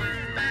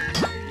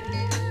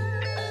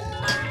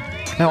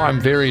 No,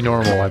 I'm very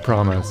normal, I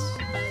promise.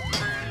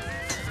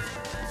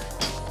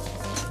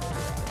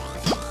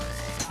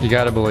 You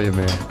gotta believe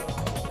me.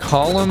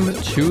 Column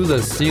to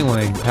the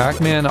ceiling,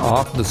 Pac-Man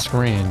off the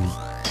screen.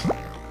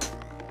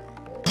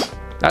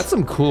 That's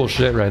some cool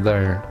shit right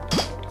there.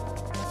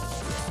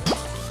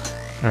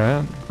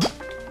 Alright.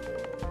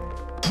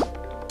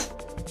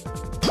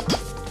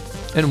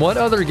 In what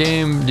other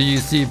game do you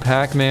see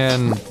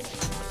Pac-Man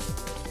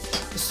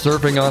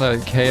surfing on a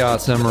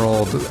Chaos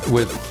Emerald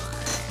with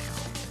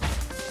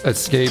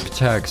escape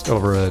text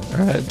over it?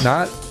 Alright,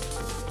 not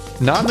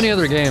many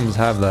other games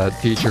have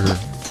that feature.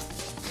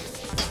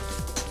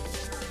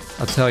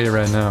 I'll tell you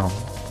right now.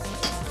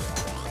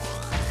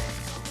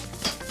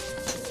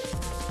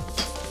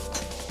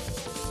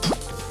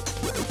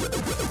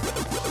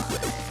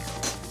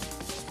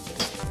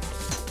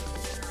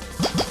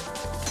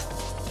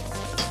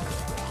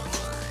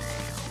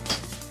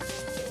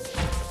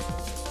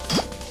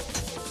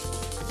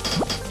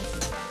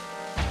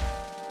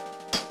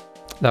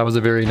 That was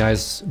a very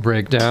nice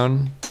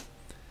breakdown.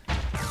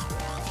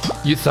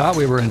 You thought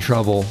we were in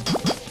trouble,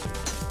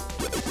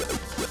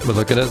 but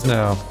look at us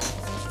now.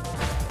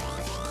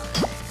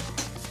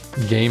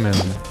 Gaming.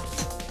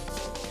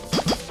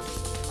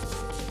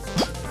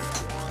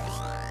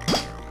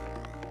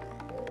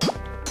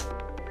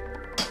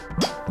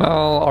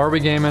 Well, are we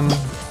gaming?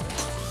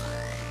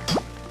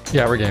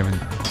 Yeah, we're gaming.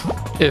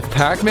 If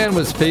Pac-Man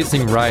was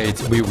facing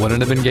right, we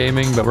wouldn't have been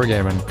gaming, but we're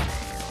gaming.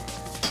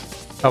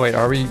 Oh wait,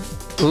 are we?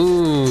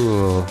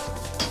 Ooh.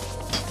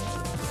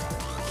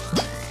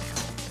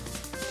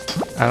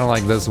 I don't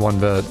like this one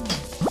bit.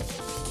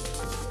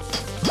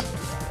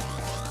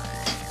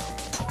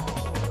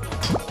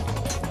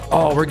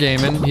 Oh, we're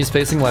gaming. He's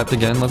facing left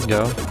again. Let's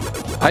go.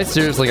 I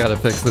seriously gotta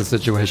fix this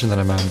situation that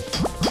I'm in.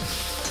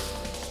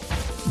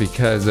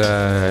 Because,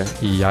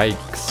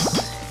 yikes.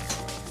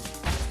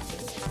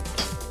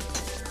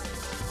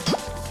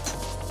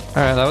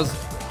 Alright,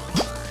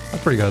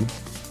 that's pretty good.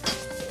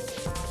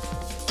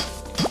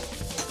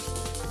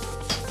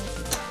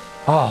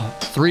 Oh,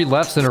 3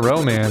 lefts in a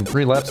row, man.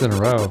 3 lefts in a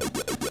row.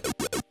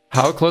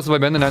 How close have I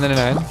been to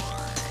 999?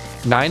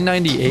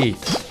 998.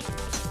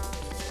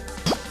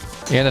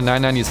 And a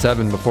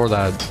 997 before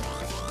that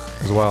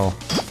as well.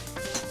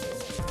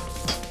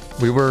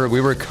 We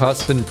were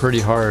cusping pretty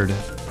hard.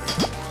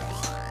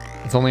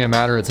 It's only a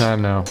matter of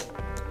time now.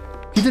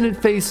 He didn't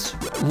face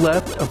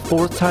left a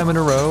 4th time in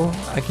a row?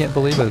 I can't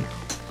believe it.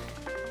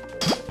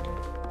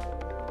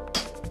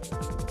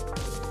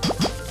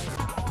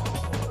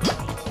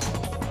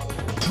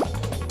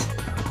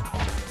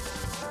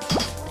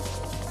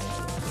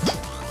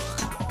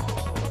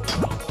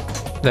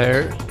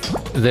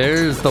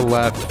 There's the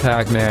left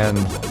Pac-Man.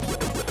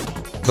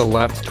 The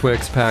left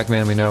Twix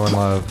Pac-Man we know and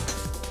love.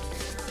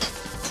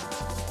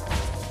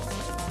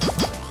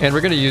 And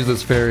we're gonna use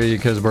this fairy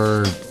because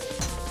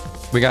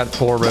we got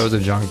 4 rows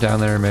of junk down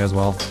there, may as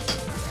well.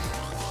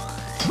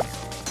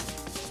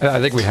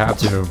 I think we have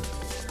to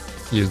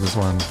use this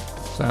one.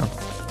 So,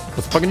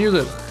 let's fucking use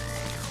it.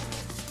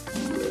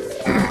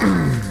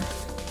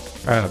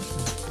 Alright.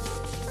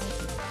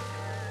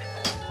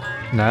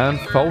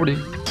 940.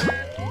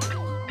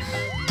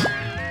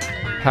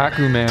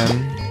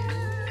 Pac-Man.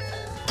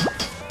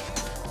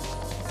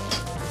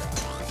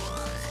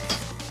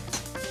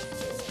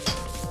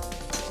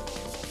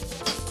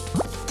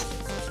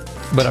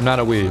 But I'm not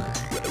a weeb.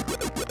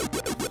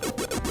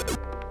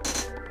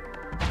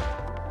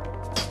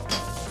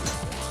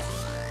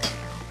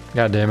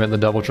 God damn it, the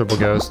double triple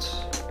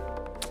ghost.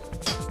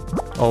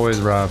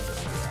 Always rough.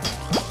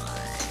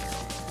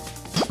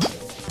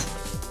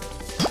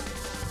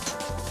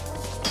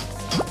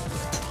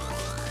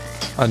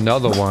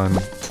 Another one.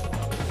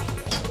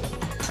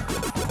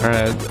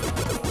 Alright.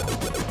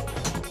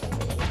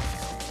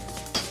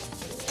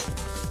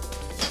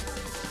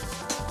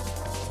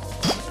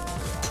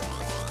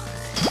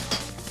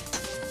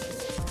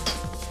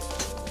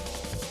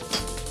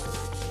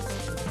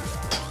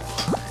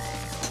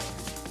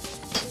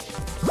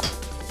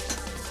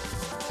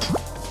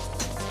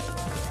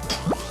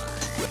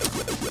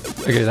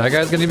 Okay, that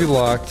guy's gonna be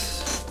blocked,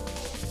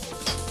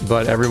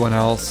 but everyone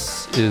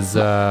else is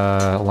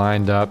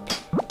lined up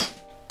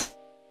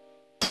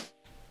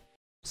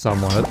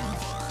somewhat.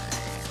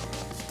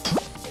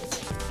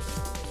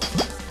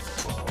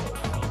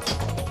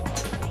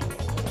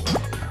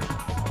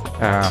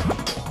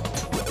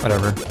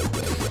 Whatever.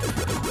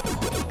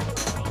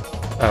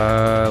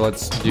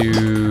 Let's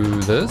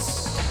do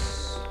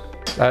this.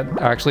 That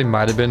actually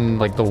might have been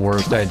like the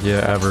worst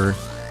idea ever.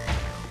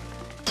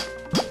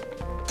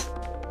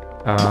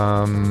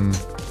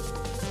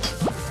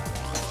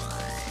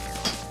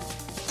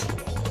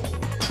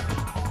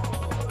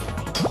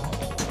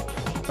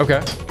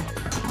 Okay.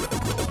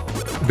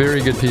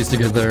 Very good piece to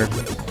get there.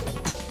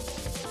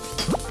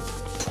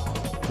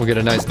 We'll get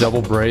a nice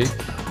double break.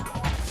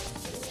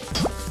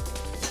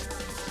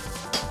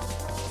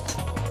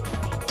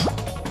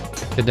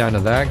 Get down to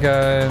that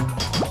guy.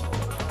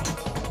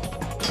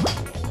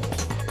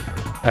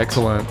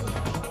 Excellent.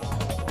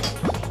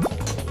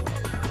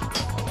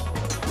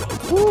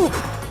 Whew.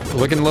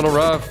 Looking a little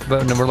rough,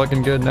 but we're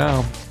looking good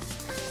now.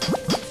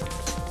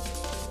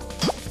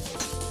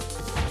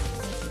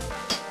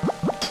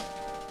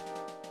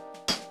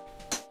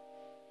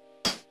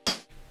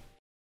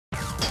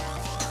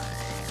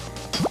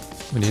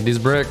 We need these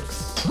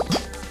bricks.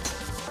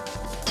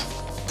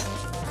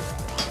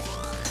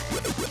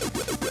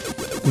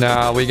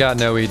 Nah, we got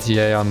no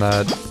ETA on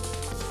that.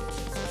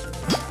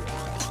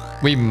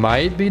 We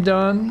might be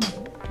done,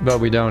 but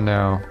we don't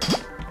know.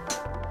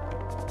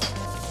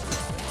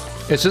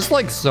 It's just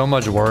like so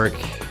much work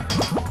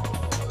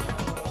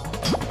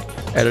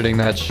editing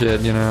that shit,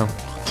 you know?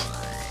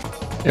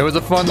 It was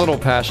a fun little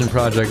passion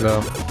project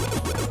though.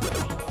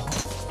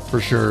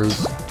 For sure.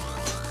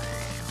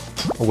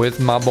 With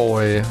my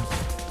boy,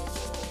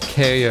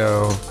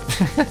 KO.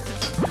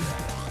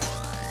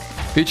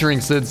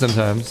 Featuring Sid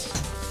sometimes.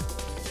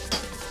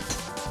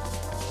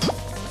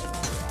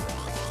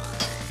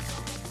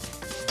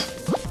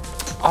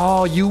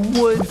 Oh, you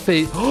would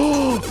face.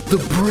 Oh, the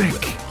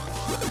brick.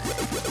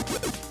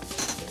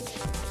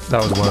 That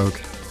was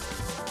woke.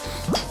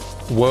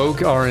 Woke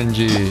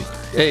RNG.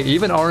 Hey,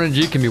 even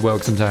RNG can be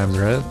woke sometimes,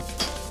 right?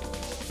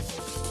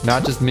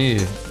 Not just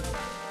me.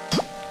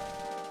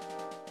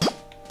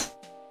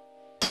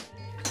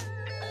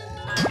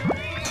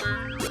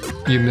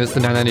 You missed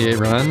the 998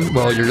 run?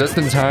 Well, you're just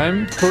in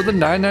time for the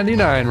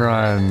 999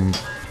 run.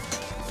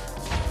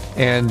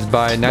 And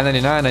by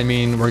 999, I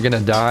mean we're gonna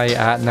die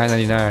at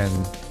 999.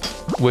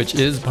 Which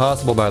is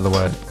possible, by the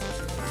way.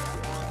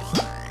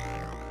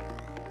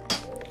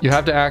 You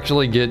have to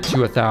actually get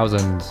to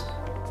 1,000.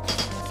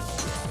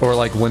 Or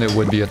like when it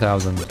would be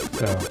 1,000.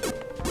 So.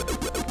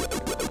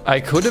 I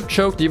could have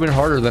choked even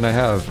harder than I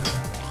have.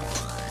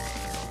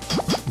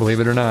 Believe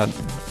it or not.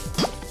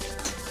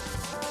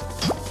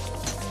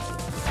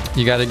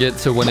 You gotta get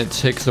to when it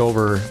ticks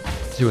over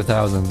to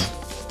 1,000.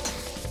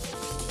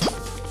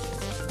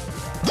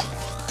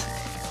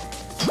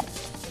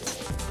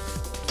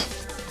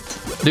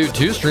 Dude,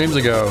 2 streams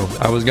ago,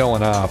 I was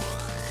going off.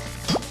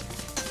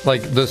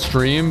 Like, the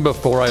stream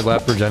before I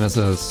left for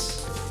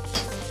Genssis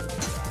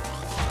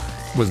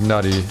was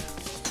nutty.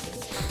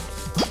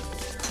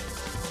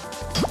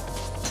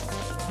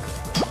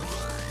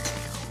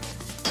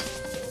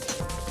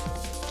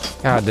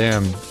 God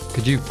damn.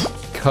 Could you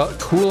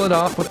cool it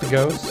off with the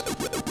ghost?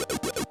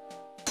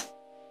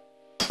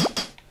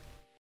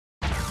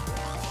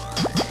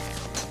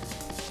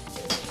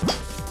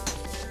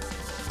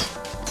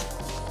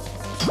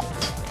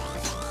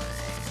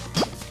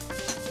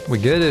 We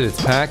get it, it's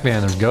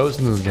Pac-Man, there's ghosts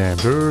in this game.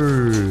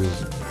 Booze.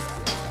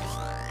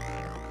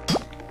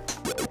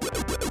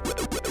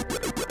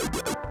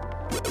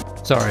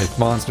 Sorry,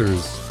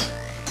 monsters.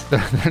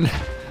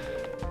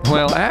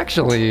 Well,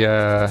 actually,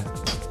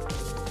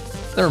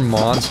 they're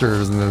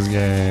monsters in this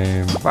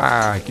game.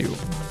 Fuck you.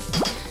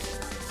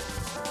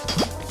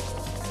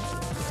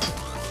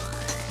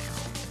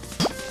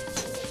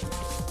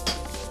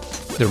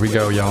 There we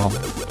go, y'all.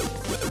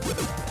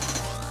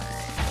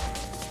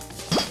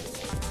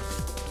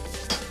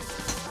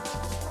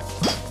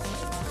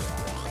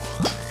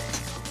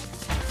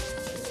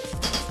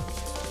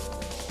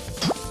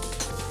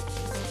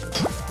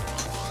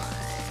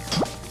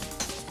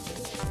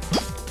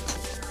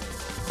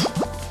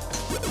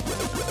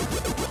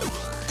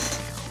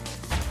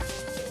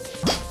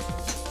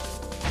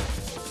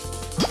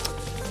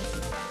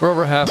 We're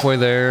over halfway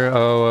there.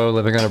 Oh,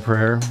 living on a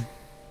prayer.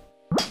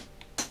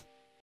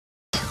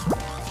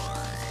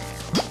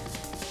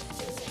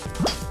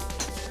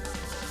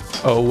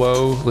 Oh,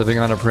 whoa, living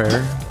on a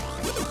prayer.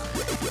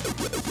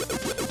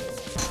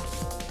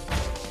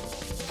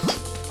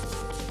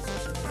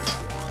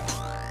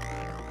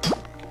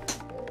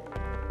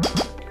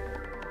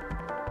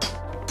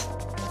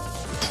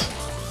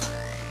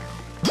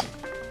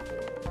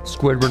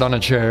 Squidward on a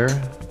chair.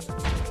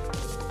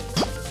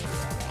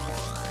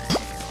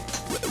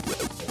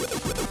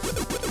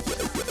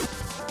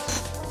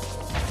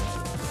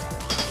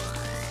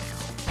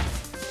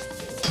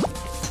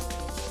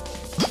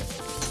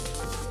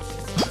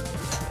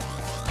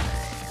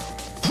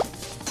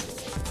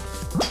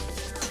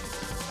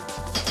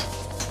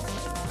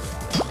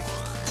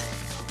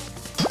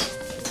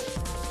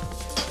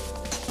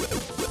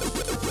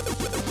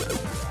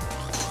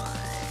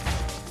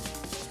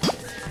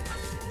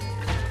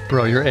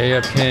 Bro, you're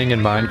AFKing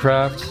in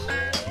Minecraft?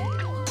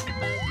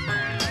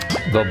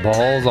 The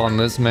balls on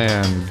this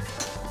man.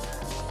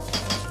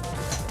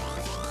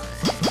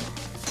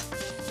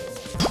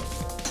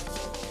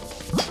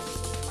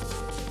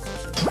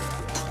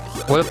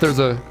 What if there's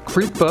a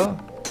creeper?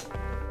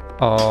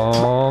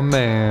 Oh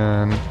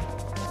man.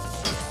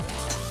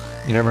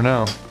 You never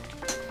know.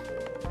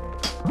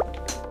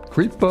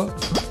 Creeper.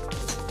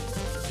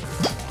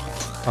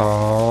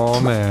 Oh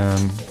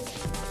man.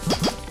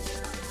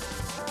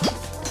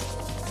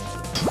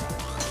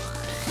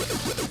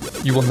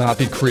 You will not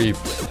be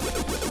creeped.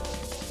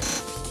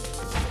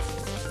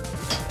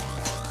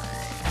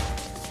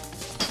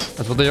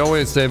 That's what they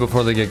always say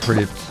before they get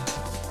creeped.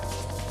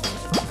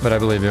 But I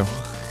believe you.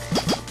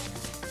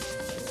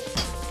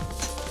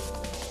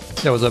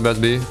 Yeah, what's up,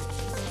 SB?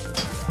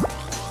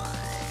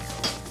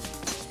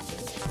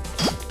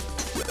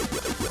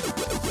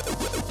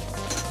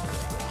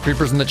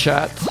 Creepers in the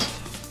chat.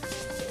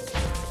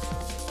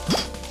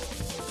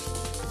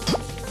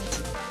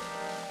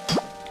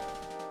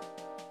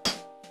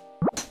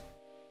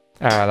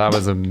 Ah, that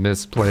was a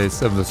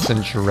misplace of the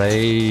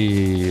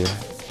century.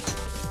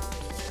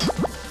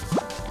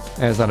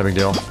 Eh, it's not a big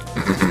deal.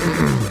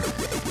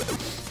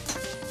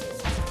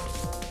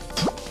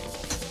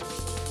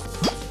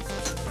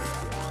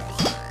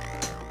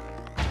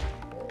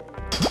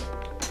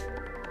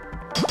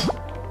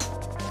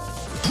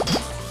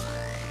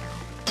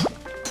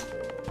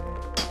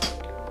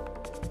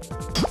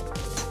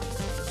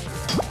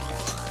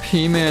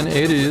 P-Man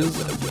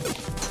 80s.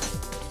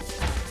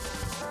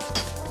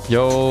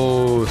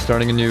 Yo,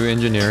 starting a new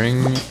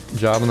engineering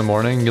job in the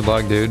morning. Good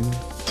luck, dude.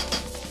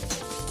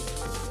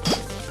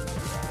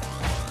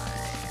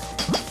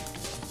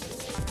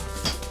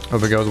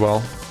 Hope it goes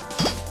well.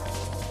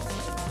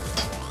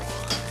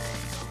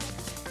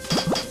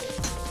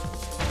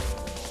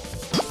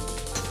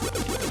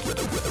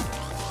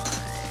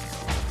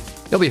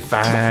 You'll be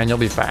fine, you'll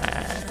be fine.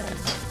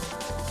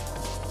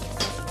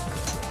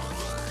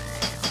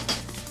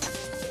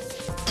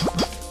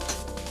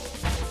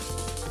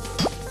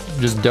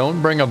 Just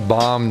don't bring a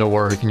bomb to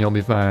work and you'll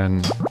be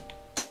fine.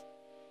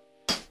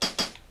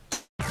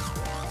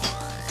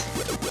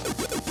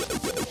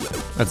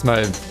 That's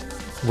my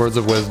words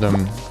of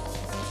wisdom.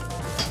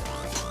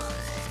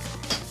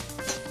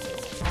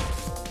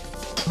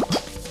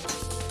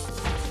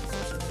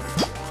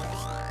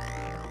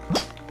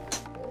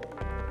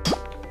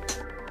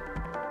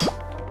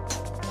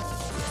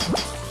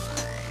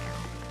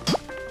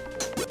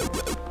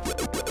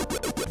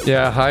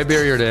 Yeah, high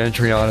barrier to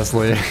entry,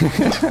 honestly.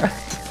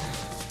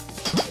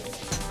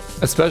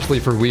 Especially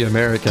for we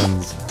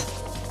Americans.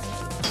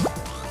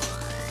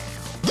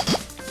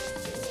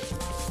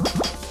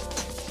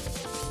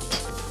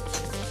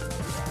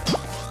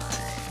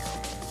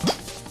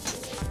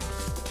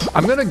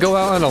 I'm gonna go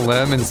out on a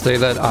limb and say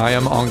that I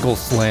am Uncle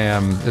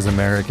Slam is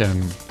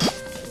American.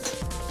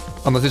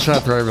 Unless he's trying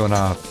to throw everyone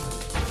off.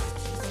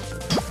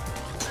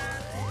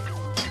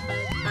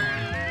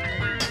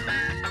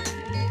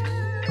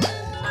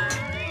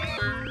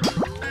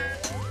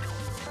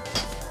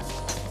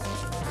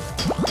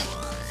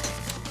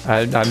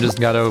 I'm just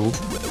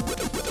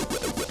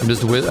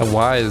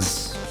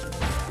wise.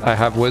 I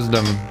have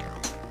wisdom.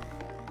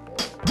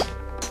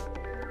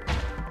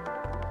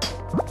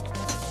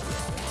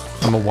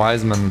 I'm a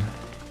wise man.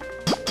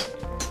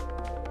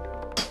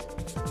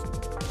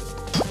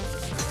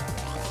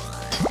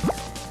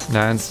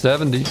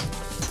 $9.70.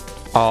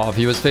 Oh, if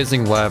he was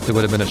facing left, it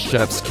would have been a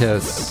chef's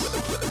kiss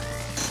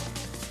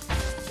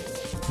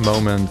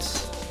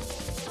moment.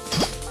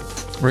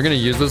 We're gonna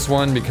use this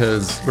one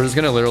because we're just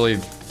gonna literally...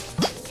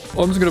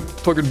 I'm just gonna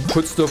fucking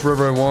put stuff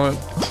wherever I want.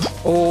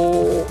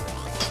 Oh.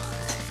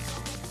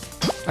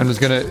 I'm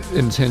just gonna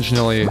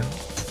intentionally...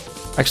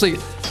 Actually,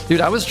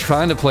 dude, I was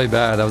trying to play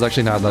bad. That was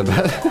actually not that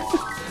bad.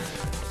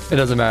 It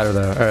doesn't matter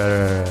though.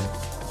 Alright.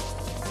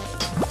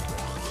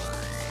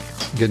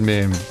 Good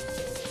meme.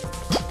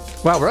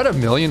 Wow, we're at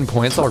 1,000,000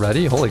 points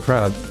already? Holy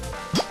crap.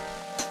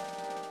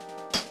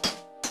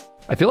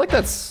 I feel like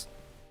that's...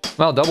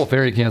 Well, double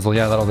fairy cancel.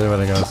 Yeah, that'll do it,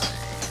 I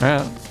guess.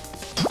 Alright.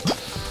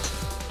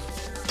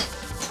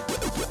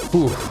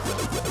 Ooh.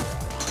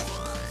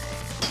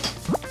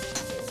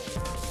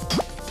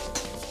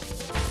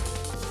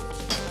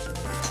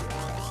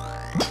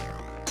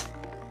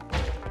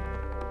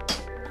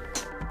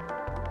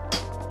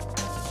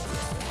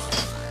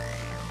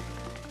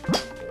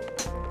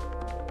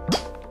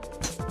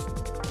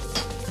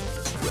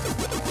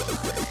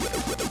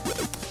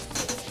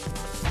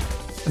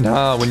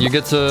 Nah, when you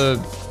get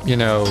to, you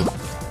know,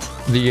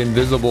 the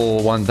invisible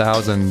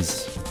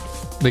 1000s,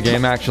 the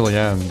game actually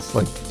ends.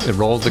 Like, it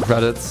rolls the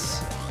credits.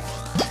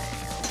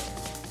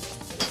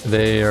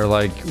 They are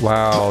like,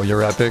 wow,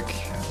 you're epic.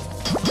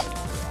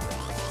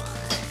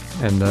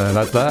 And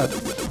that's that.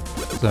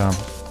 So.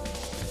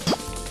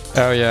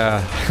 Oh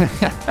yeah.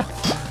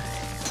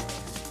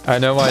 I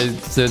know why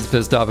Sid's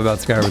pissed off about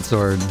Skyward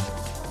Sword.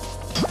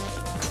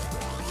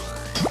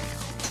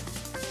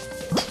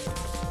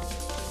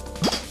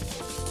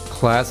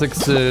 Classic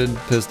Sid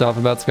pissed off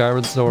about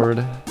Skyward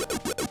Sword.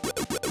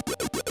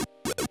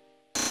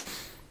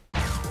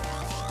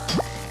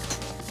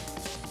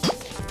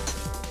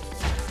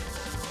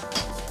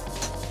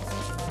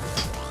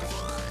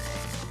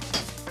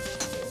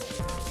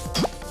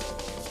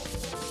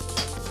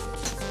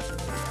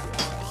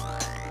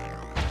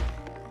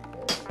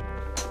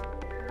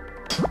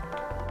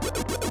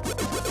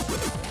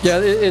 Yeah,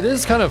 it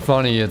is kind of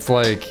funny. It's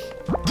like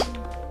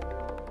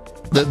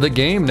the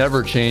game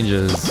never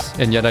changes,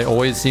 and yet I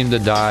always seem to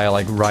die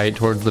like right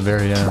towards the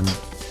very end.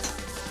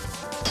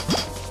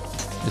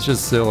 It's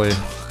just silly.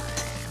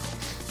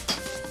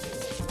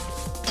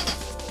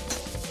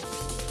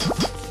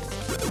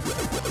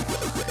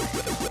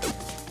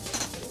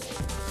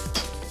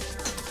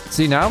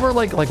 See, now we're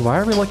like, why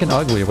are we looking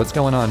ugly? What's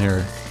going on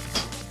here?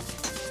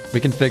 We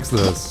can fix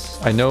this.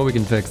 I know we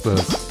can fix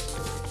this.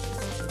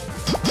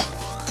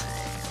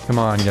 Come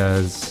on,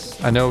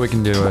 guys. I know we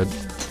can do it.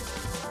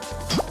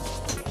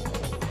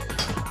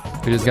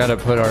 We just gotta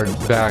put our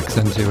backs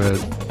into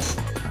it.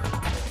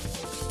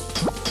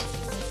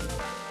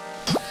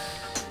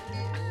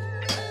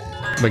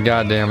 But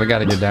goddamn, we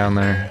gotta get down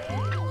there.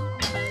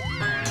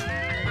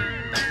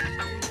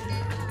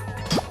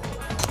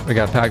 We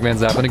got Pac-Man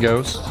zapping a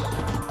ghost.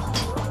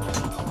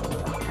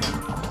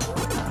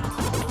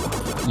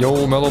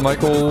 Yo, Mellow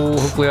Michael,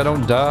 hopefully I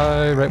don't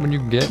die right when you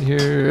get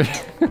here.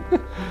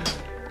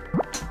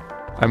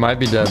 I might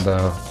be dead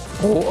though.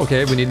 Oh,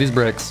 okay, we need these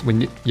bricks. We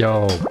need,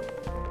 yo,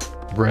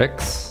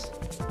 bricks.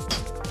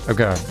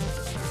 Okay.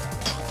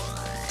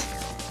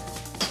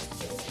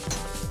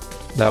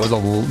 That was a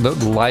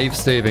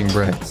life-saving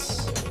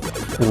bricks.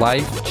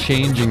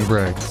 Life-changing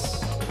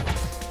bricks.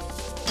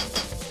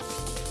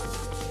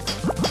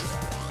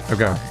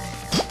 Okay.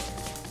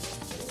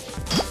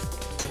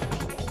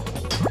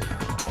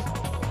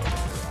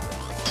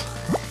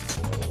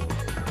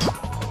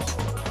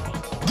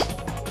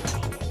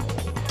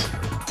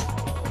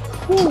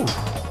 Whew.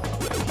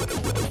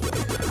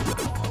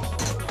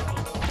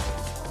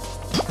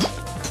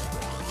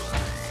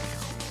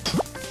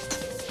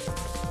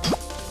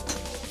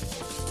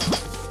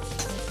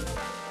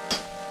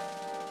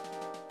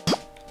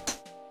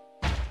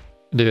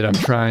 Dude, I'm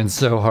trying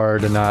so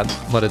hard to not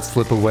let it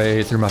slip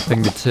away through my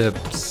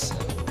fingertips.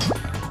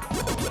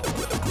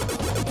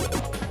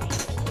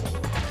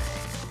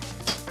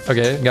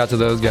 Okay, got to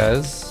those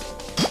guys.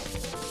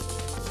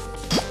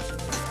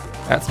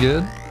 That's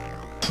good.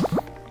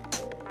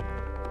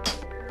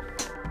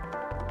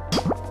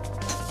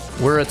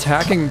 We're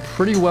attacking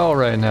pretty well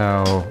right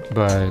now,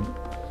 but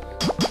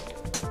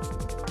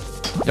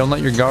don't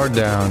let your guard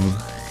down.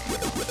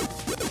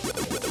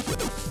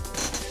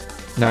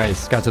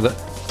 Nice, got to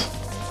the...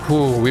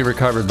 Ooh, we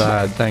recovered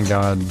that, thank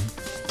God.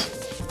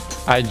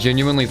 I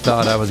genuinely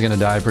thought I was gonna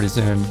die pretty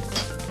soon.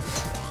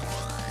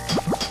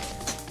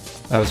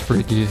 That was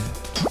freaky.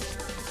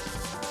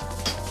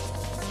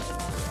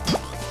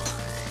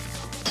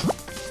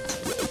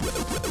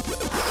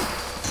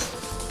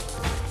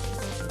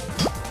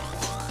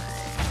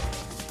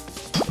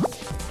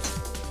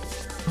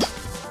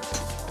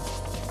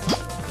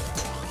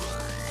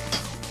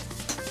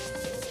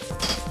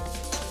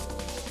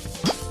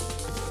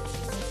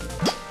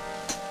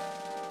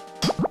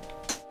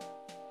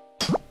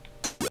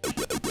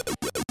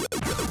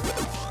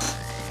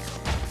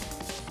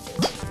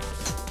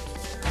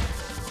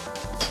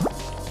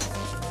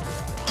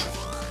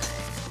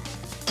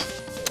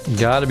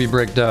 Gotta be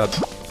bricked up.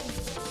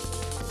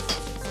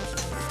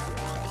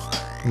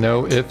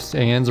 No ifs,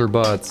 ands, or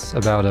buts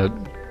about it.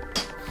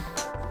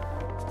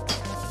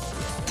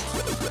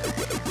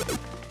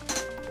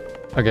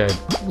 Okay,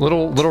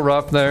 little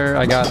rough there.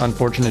 I got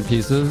unfortunate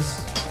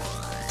pieces,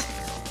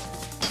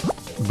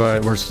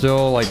 but we're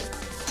still like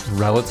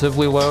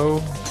relatively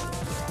low,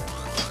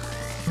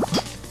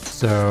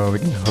 so we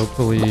can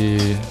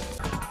hopefully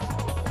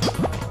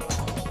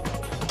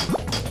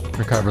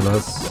recover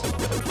this.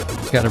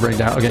 Gotta break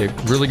down. Okay,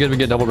 really good we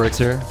get double bricks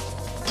here.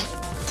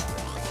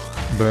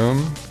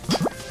 Boom.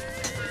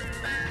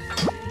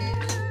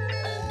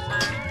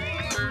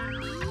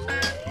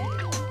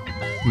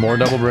 More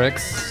double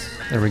bricks.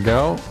 There we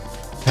go.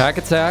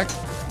 Pac-Attack.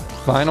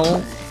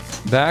 Final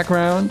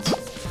background.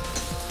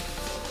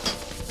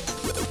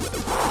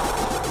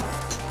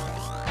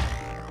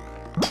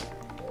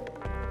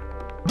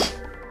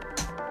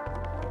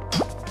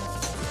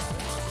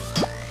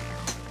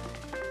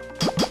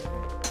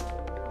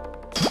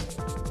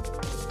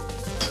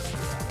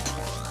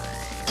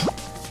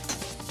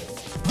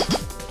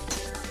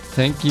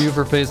 Thank you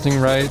for facing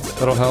right.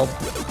 That'll help.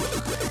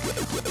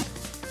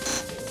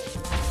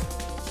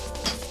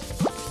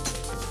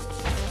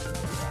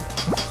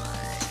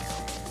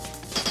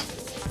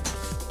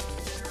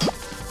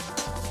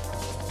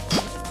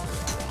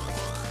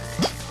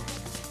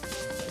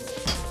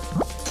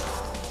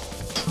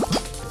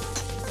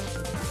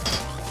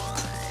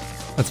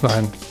 That's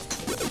fine.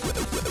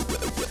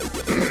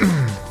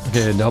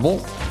 Okay, a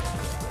double.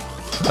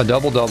 A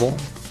double-double.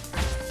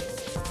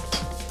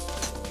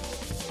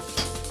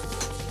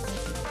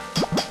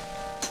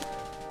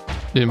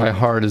 Dude, my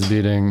heart is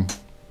beating.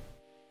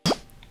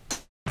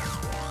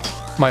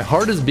 My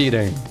heart is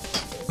beating.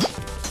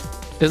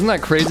 Isn't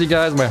that crazy,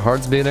 guys? My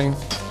heart's beating.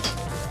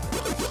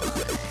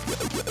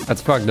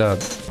 That's fucked up.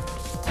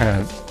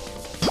 Alright.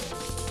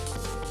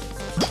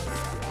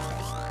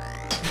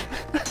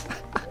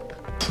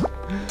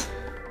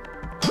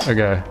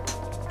 Okay.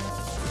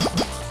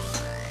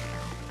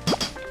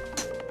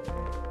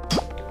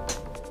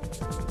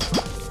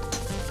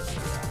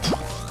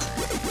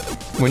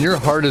 When your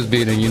heart is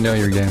beating, you know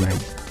you're gaming.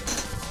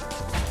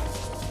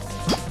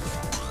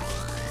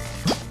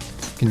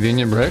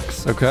 Convenient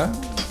bricks, okay.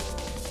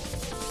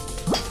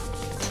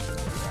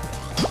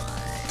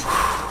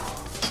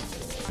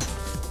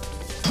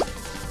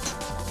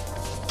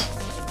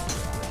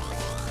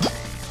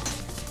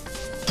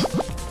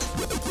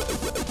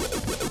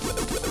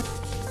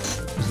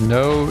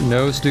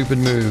 No stupid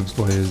moves,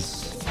 please.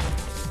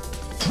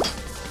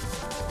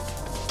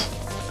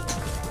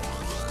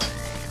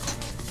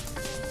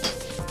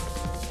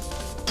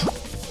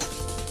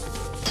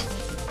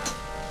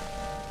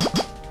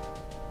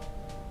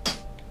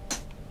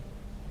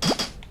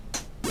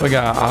 Look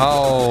at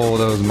all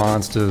those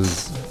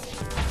monsters.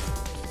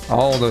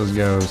 All those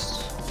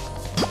ghosts.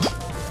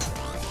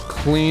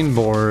 Clean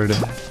board.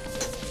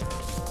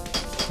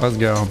 Let's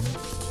go.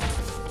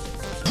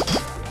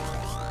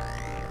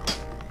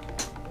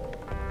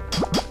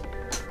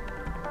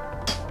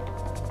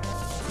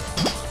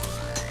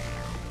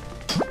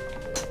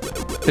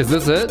 Is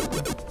this it?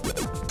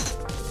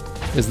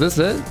 Is this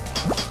it?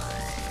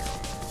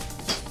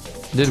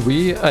 Did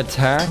we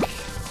attack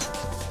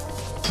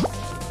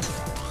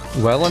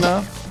well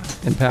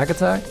enough in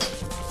Pac-Attack?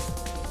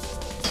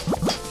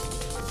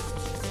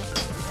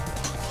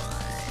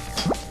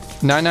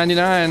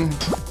 $9.99,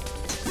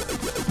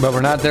 but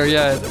we're not there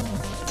yet.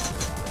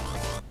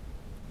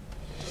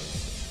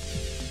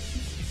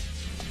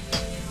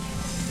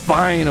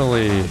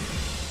 Finally!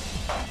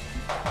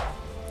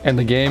 And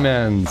the game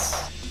ends.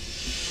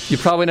 You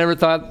probably never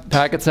thought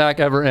Pac-Attack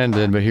ever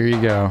ended, but here you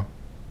go.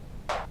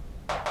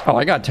 Oh,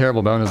 I got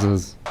terrible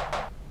bonuses.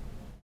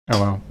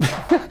 Oh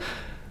well.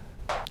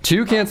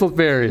 2 canceled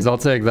fairies, I'll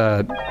take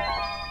that.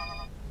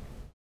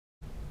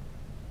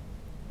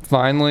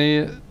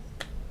 Finally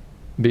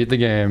beat the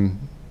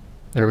game.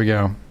 There we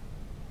go.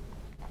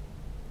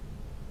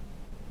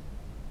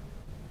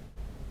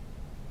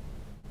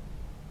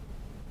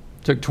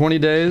 Took 20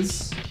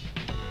 days.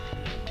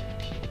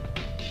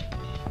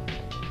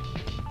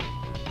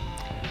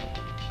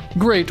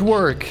 Great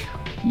work!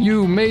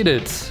 You made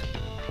it!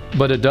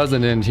 But it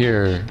doesn't end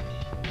here.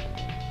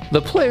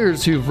 The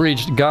players who've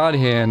reached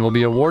Godhand will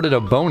be awarded a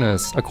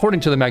bonus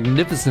according to the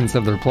magnificence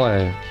of their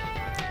play.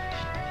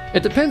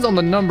 It depends on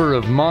the number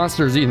of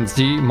monsters eaten.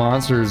 See,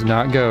 monsters,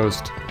 not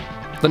ghost.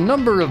 The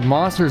number of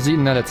monsters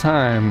eaten at a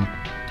time,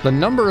 the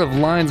number of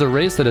lines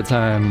erased at a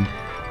time,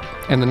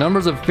 and the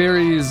numbers of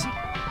fairies,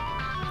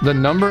 the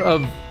number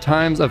of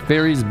times a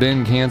fairy's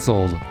been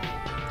cancelled.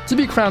 To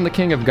be crowned the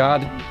king of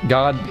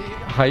God-hands,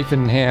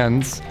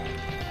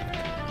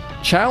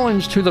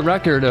 challenge to the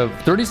record of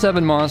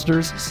 37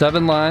 monsters,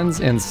 7 lines,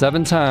 and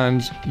 7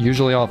 times,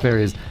 usually all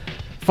fairies.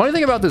 Funny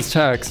thing about this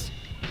text,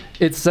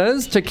 it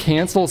says to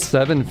cancel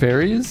 7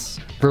 fairies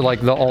for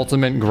like the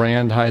ultimate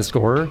grand high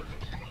score.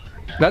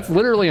 That's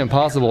literally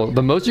impossible.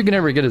 The most you can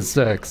ever get is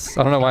 6.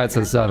 I don't know why it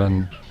says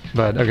 7,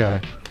 but okay.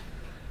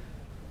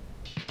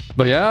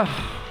 But yeah,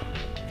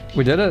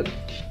 we did it.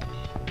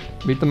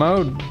 Beat the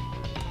mode.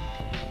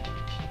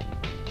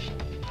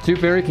 2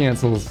 fairy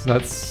cancels.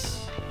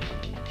 That's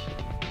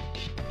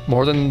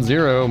more than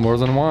 0, more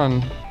than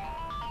 1.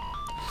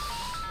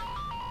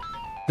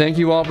 Thank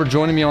you all for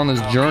joining me on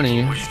this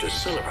journey.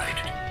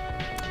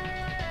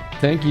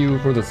 Thank you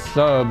for the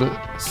sub,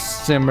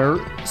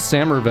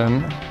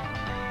 Samervin.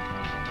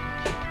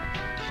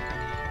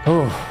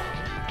 Oh.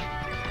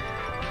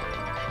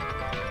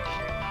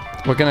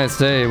 What can I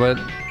say? What?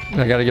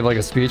 I gotta give like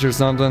a speech or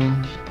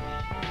something?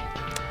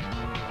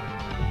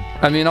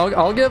 I mean,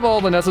 I'll give all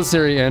the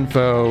necessary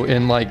info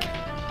in like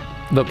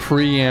the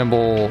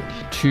preamble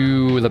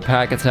to the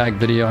Pac-Attack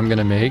video I'm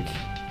gonna make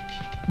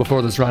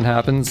before this run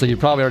happens, so you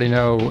probably already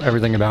know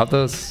everything about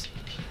this.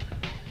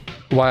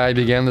 Why I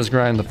began this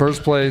grind in the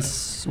first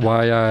place,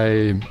 why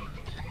I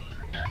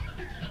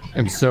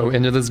am so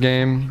into this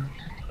game,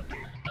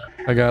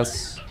 I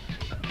guess.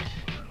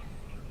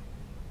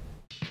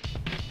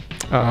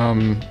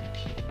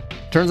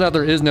 Turns out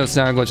there is no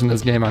sound glitch in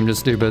this game, I'm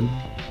just stupid.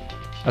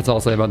 That's all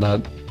I'll say about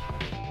that.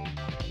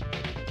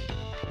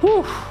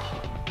 Whew.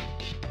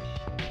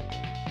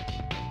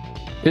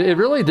 It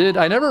really did.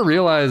 I never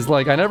realized,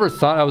 like, I never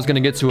thought I was going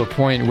to get to a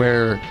point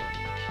where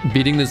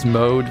beating this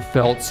mode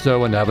felt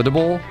so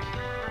inevitable.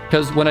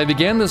 Because when I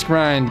began this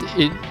grind,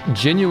 it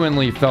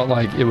genuinely felt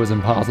like it was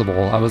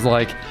impossible. I was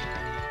like,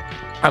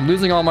 I'm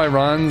losing all my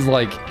runs,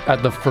 like,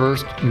 at the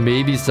first,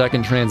 maybe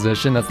second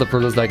transition. That's the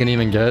furthest I can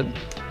even get.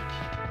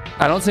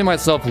 I don't see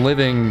myself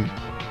living,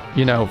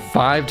 you know,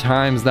 5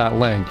 times that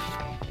length.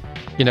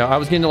 You know, I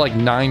was getting to like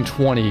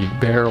 920,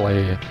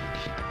 barely.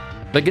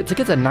 But to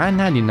get to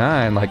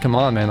 999, like, come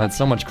on, man, that's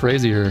so much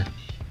crazier.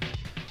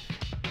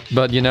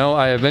 But, you know,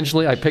 I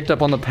picked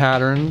up on the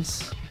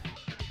patterns.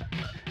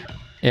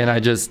 And I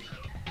don't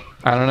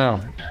know.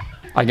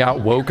 I got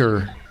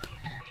woker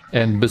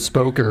and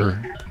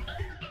bespoker.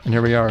 And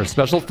here we are.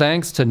 Special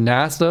thanks to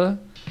NASA.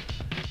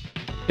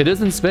 It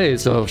is in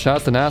space, so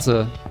shouts to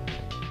NASA.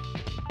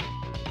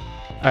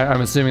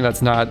 I'm assuming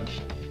that's not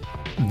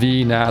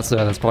the NASA,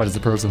 that's probably just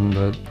a person,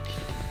 but...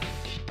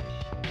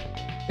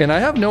 And I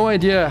have no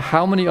idea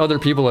how many other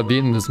people have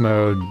beaten this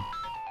mode.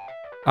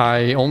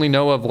 I only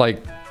know of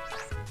like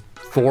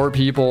 4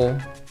 people.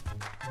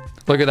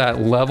 Look at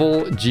that,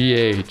 level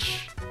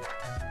GH.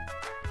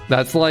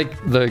 That's like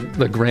the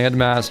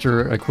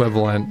Grandmaster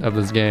equivalent of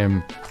this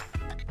game.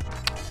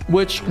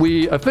 Which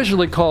we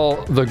officially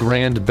call the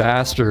Grand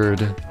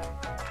Bastard.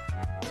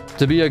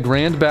 To be a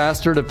grand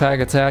bastard of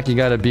Pac-Attack, you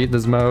gotta beat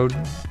this mode.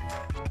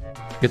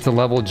 Get to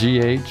level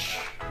GH.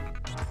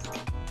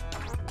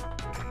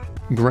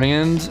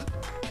 Grand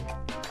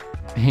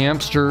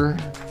hamster.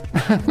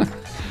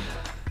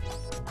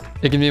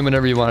 It can be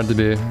whatever you want it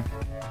to be.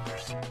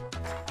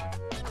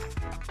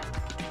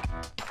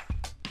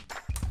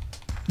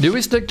 Do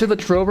we stick to the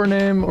Trover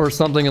name or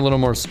something a little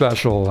more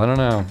special? I don't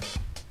know.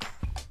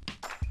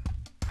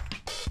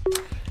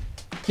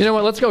 You know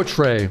what? Let's go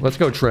Trey. Let's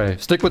go Trey.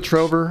 Stick with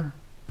Trover.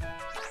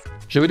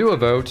 Should we do a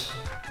vote?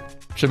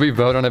 Should we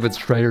vote on if it's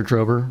Trey or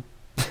Trover?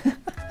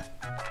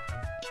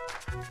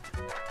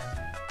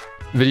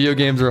 Video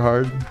games are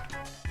hard.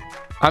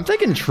 I'm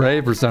thinking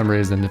Trey for some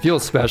reason. It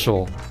feels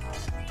special.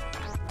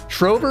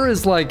 Trover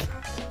is like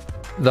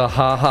the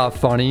haha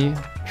funny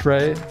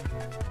Trey.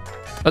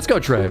 Let's go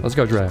Trey. Let's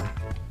go Trey.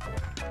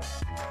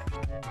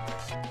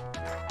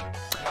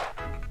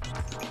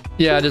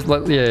 Yeah,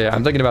 yeah,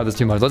 I'm thinking about this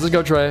too much. Let's just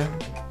go Trey.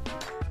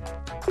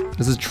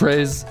 This is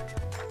Trey's,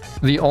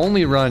 the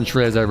only run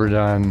Trey's ever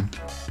done.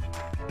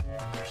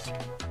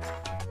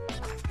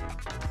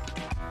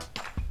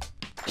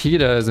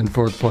 Kita is in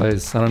 4th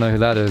place. I don't know who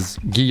that is.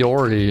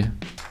 Giori.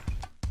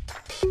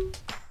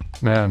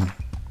 Man.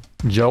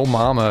 Joe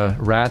Mama,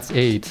 Rats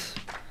 8.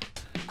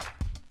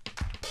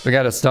 We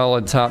got a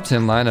solid top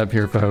 10 lineup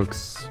here,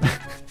 folks.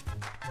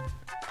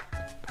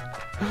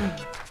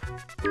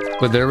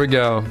 But there we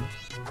go.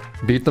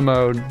 Beat the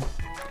mode.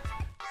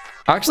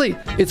 Actually,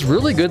 it's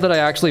really good that I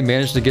actually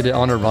managed to get it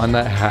on a run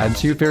that had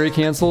 2 fairy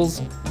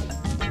cancels,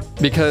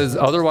 because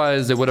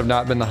otherwise it would have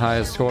not been the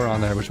highest score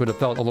on there, which would have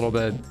felt a little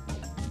bit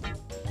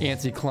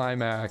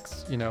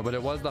anticlimax, you know, but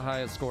it was the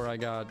highest score I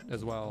got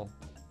as well.